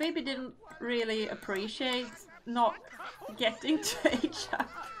 The baby didn't really appreciate not getting to age up.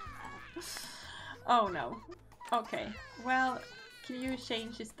 Oh no. Okay. Well, can you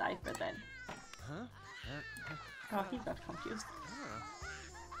change his diaper then? Oh, he got confused.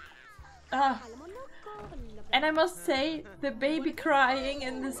 And I must say, the baby crying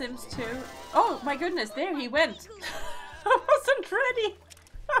in The Sims 2. Oh my goodness, there he went. I wasn't ready.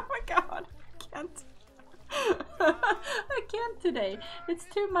 Oh my god. can't. I can't today. It's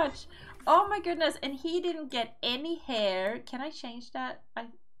too much. Oh my goodness, and he didn't get any hair. Can I change that?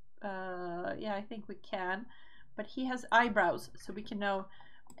 Yeah, I think we can. But he has eyebrows, so we can know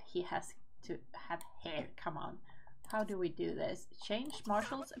he has to have hair. Come on. How do we do this? Change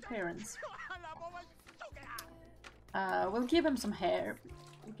Marshall's appearance. We'll give him some hair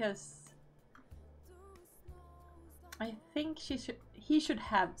because I think he should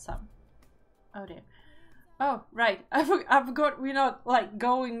have some. Oh dear. Oh, right. I forgot we're not like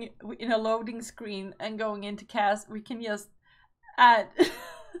going in a loading screen and going into cast. We can just add.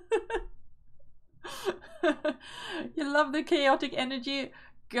 You love the chaotic energy?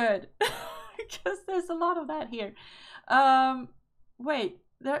 Good. Because there's a lot of that here. Wait.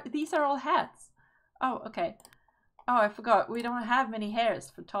 These are all hats. Oh, okay. Oh, I forgot. We don't have many hairs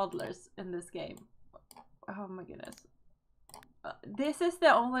for toddlers in this game. Oh my goodness. This is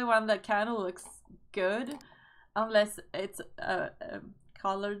the only one that kind of looks good. Unless it's a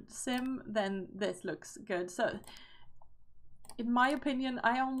colored sim, then this looks good. So, in my opinion,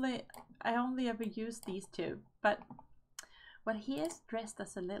 I only ever use these two. But, well, he is dressed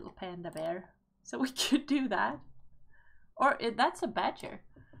as a little panda bear, so we could do that. Or that's a badger.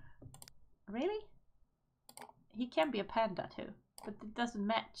 Really? He can be a panda too, but it doesn't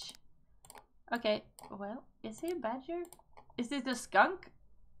match. Okay, well, is he a badger? Is it a skunk?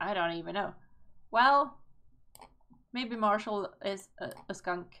 I don't even know. Well. Maybe Marshall is a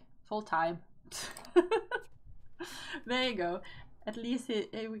skunk full time. There you go. At least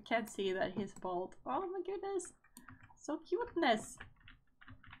we can't see that he's bald. Oh my goodness. So cuteness.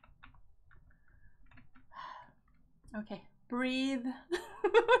 Okay. Breathe.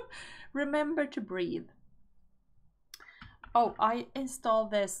 Remember to breathe. Oh, I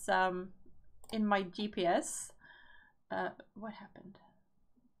installed this in my GPS. What happened?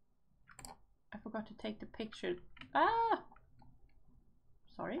 I forgot to take the picture. Ah!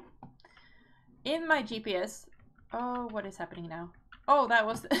 Sorry. In my GPS. Oh, what is happening now? Oh, that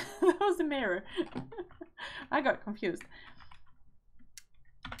was that was the mirror. I got confused.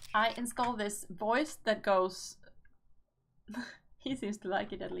 I installed this voice that goes. He seems to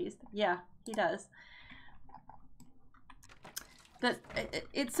like it at least. Yeah, he does. That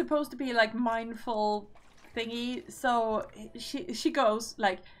it's supposed to be like mindful thingy. So she goes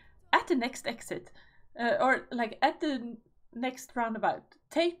like. At the next exit, or like at the next roundabout,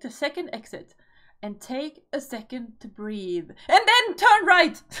 take the second exit and take a second to breathe and then turn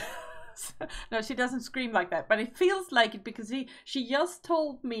right. No, she doesn't scream like that, but it feels like it because she just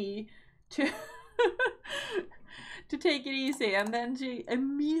told me to to take it easy, and then she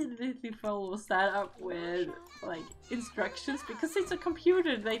immediately follows that up with like instructions because it's a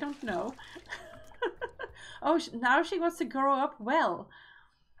computer, they don't know. Oh, now she wants to grow up well.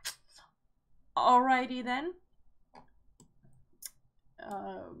 Alrighty then.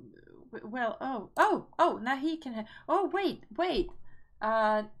 Well, oh, now he can. Oh, wait.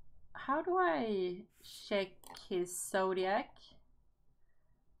 How do I check his zodiac?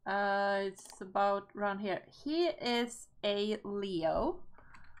 It's about around here. He is a Leo.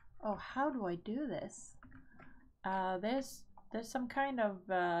 Oh, how do I do this? There's some kind of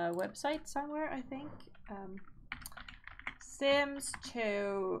website somewhere, I think. Sims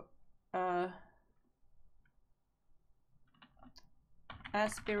to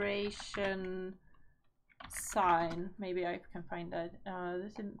aspiration sign. Maybe I can find that.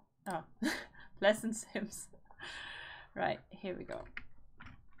 This is Pleasant Sims. Right, here we go.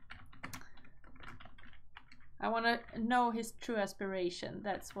 I want to know his true aspiration.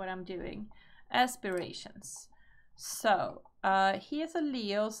 That's what I'm doing. Aspirations. So he is a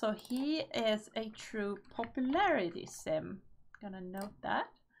Leo, so he is a true popularity sim. Gonna note that.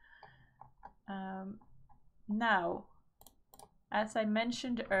 Now, as I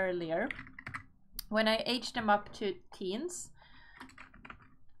mentioned earlier, when I aged them up to teens,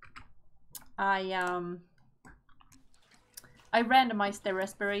 I randomized their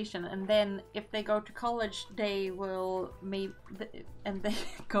aspiration, and then if they go to college, they will and they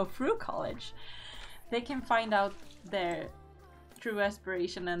go through college, they can find out their true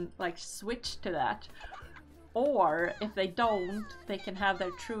aspiration and like switch to that. Or if they don't, they can have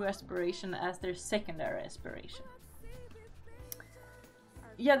their true aspiration as their secondary aspiration.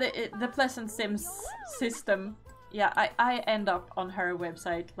 Yeah, the Pleasant Sims system. Yeah, I end up on her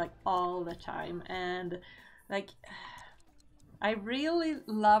website like all the time, and like I really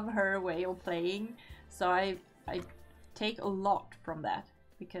love her way of playing, so I take a lot from that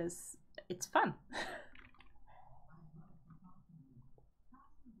because it's fun.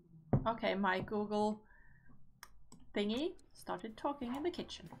 Okay, my Google thingy started talking in the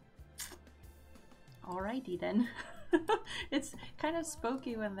kitchen. Alrighty then. It's kind of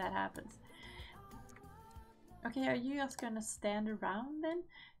spooky when that happens. Okay, are you just gonna stand around then?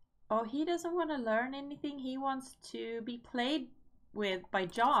 Oh, he doesn't want to learn anything. He wants to be played with by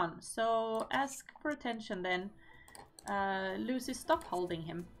John. So ask for attention then. Lucy, stop holding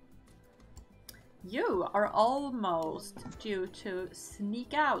him. You are almost due to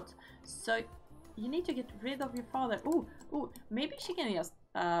sneak out. So you need to get rid of your father. Ooh, ooh, maybe she can just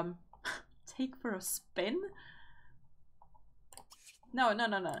take for a spin? No, no,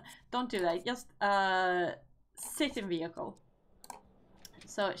 no, no. Don't do that. Just sit in vehicle.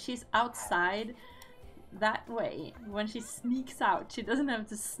 So she's outside that way. When she sneaks out, she doesn't have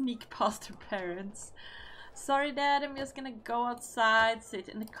to sneak past her parents. Sorry, Dad, I'm just gonna go outside, sit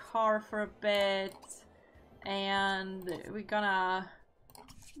in the car for a bit, and we're gonna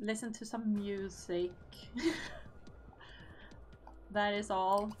listen to some music. That is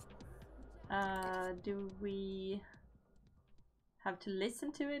all. Do we have to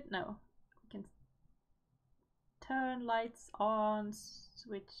listen to it? No. We can turn lights on,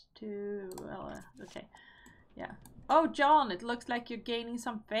 switch to... Well, okay. Yeah. Oh, John, it looks like you're gaining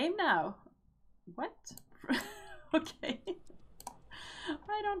some fame now. What? Okay.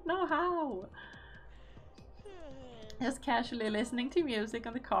 I don't know how. Just casually listening to music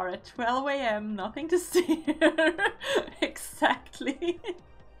on the car at 12 AM, nothing to see. Exactly.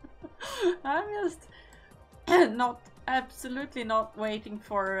 I'm just absolutely not waiting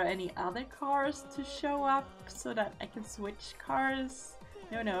for any other cars to show up so that I can switch cars.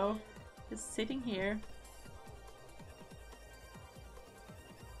 No, no. Just sitting here.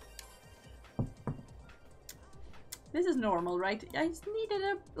 This is normal, right? I just needed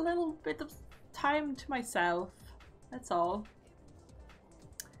a little bit of time to myself. That's all.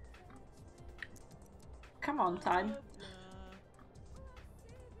 Come on, time.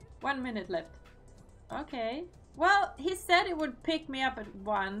 1 minute left. Okay. Well, he said it would pick me up at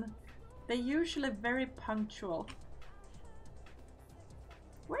 1. They're usually very punctual.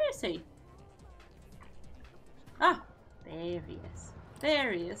 Where is he? Ah, there he is.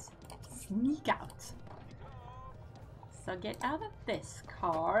 There he is. Sneak out. So get out of this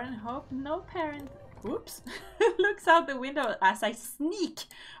car and hope no parent, whoops, looks out the window as I sneak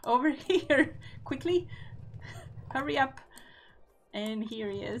over here. Quickly, hurry up. And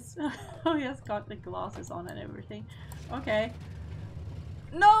here he is. Oh, he has got the glasses on and everything. Okay.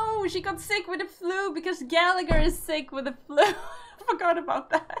 No, she got sick with the flu because Gallagher is sick with the flu. Forgot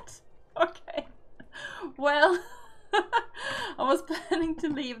about that. Okay. Well, I was planning to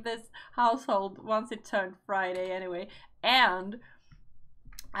leave this household once it turned Friday anyway. And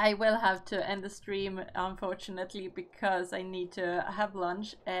I will have to end the stream, unfortunately, because I need to have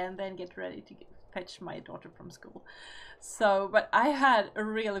lunch and then get ready to fetch my daughter from school. So, but I had a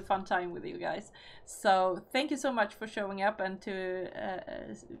really fun time with you guys. So thank you so much for showing up and to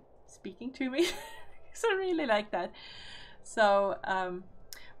speaking to me. So I really like that. So,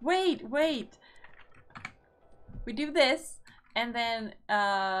 wait. We do this and then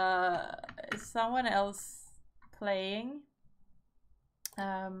someone else playing.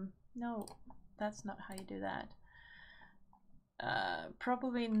 No, that's not how you do that.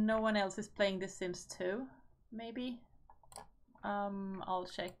 Probably no one else is playing The Sims 2, maybe. I'll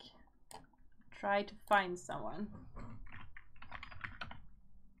check. Try to find someone.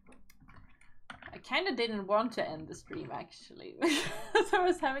 I kind of didn't want to end the stream actually, because I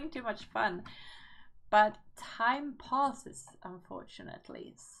was having too much fun. But time passes,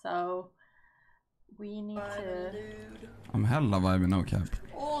 unfortunately, so we need to... I'm hella vibing no cap.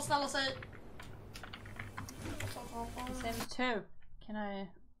 Åh, snälla säg! Sims 2. Can I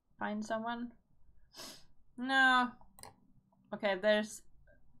find someone? No. Okay, there's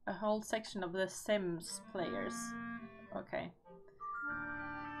a whole section of the Sims players. Okay.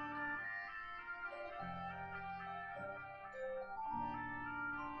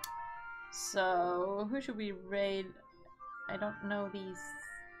 So, who should we raid? I don't know these.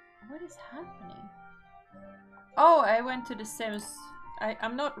 What is happening? Oh, I went to the Sims.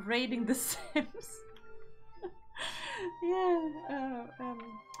 I'm not raiding the Sims. Yeah,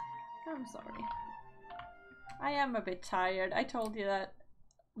 I'm sorry. I am a bit tired. I told you that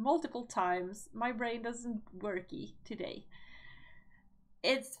multiple times. My brain doesn't worky today.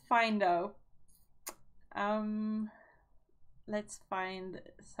 It's fine though. Let's find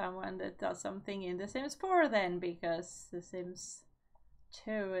someone that does something in The Sims 4 then, because The Sims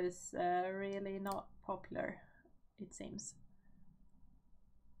 2 is really not popular, it seems.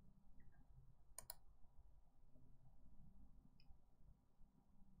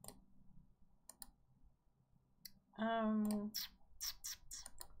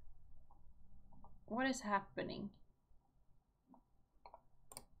 What is happening?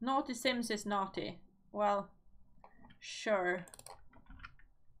 Naughty Sims is naughty. Well, sure.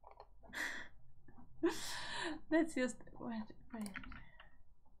 Let's just wait.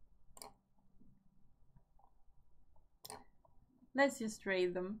 Let's just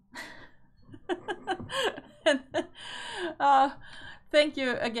raid them. Thank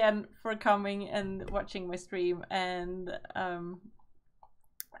you again for coming and watching my stream, and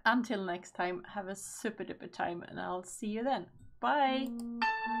until next time, have a super duper time, and I'll see you then. Bye.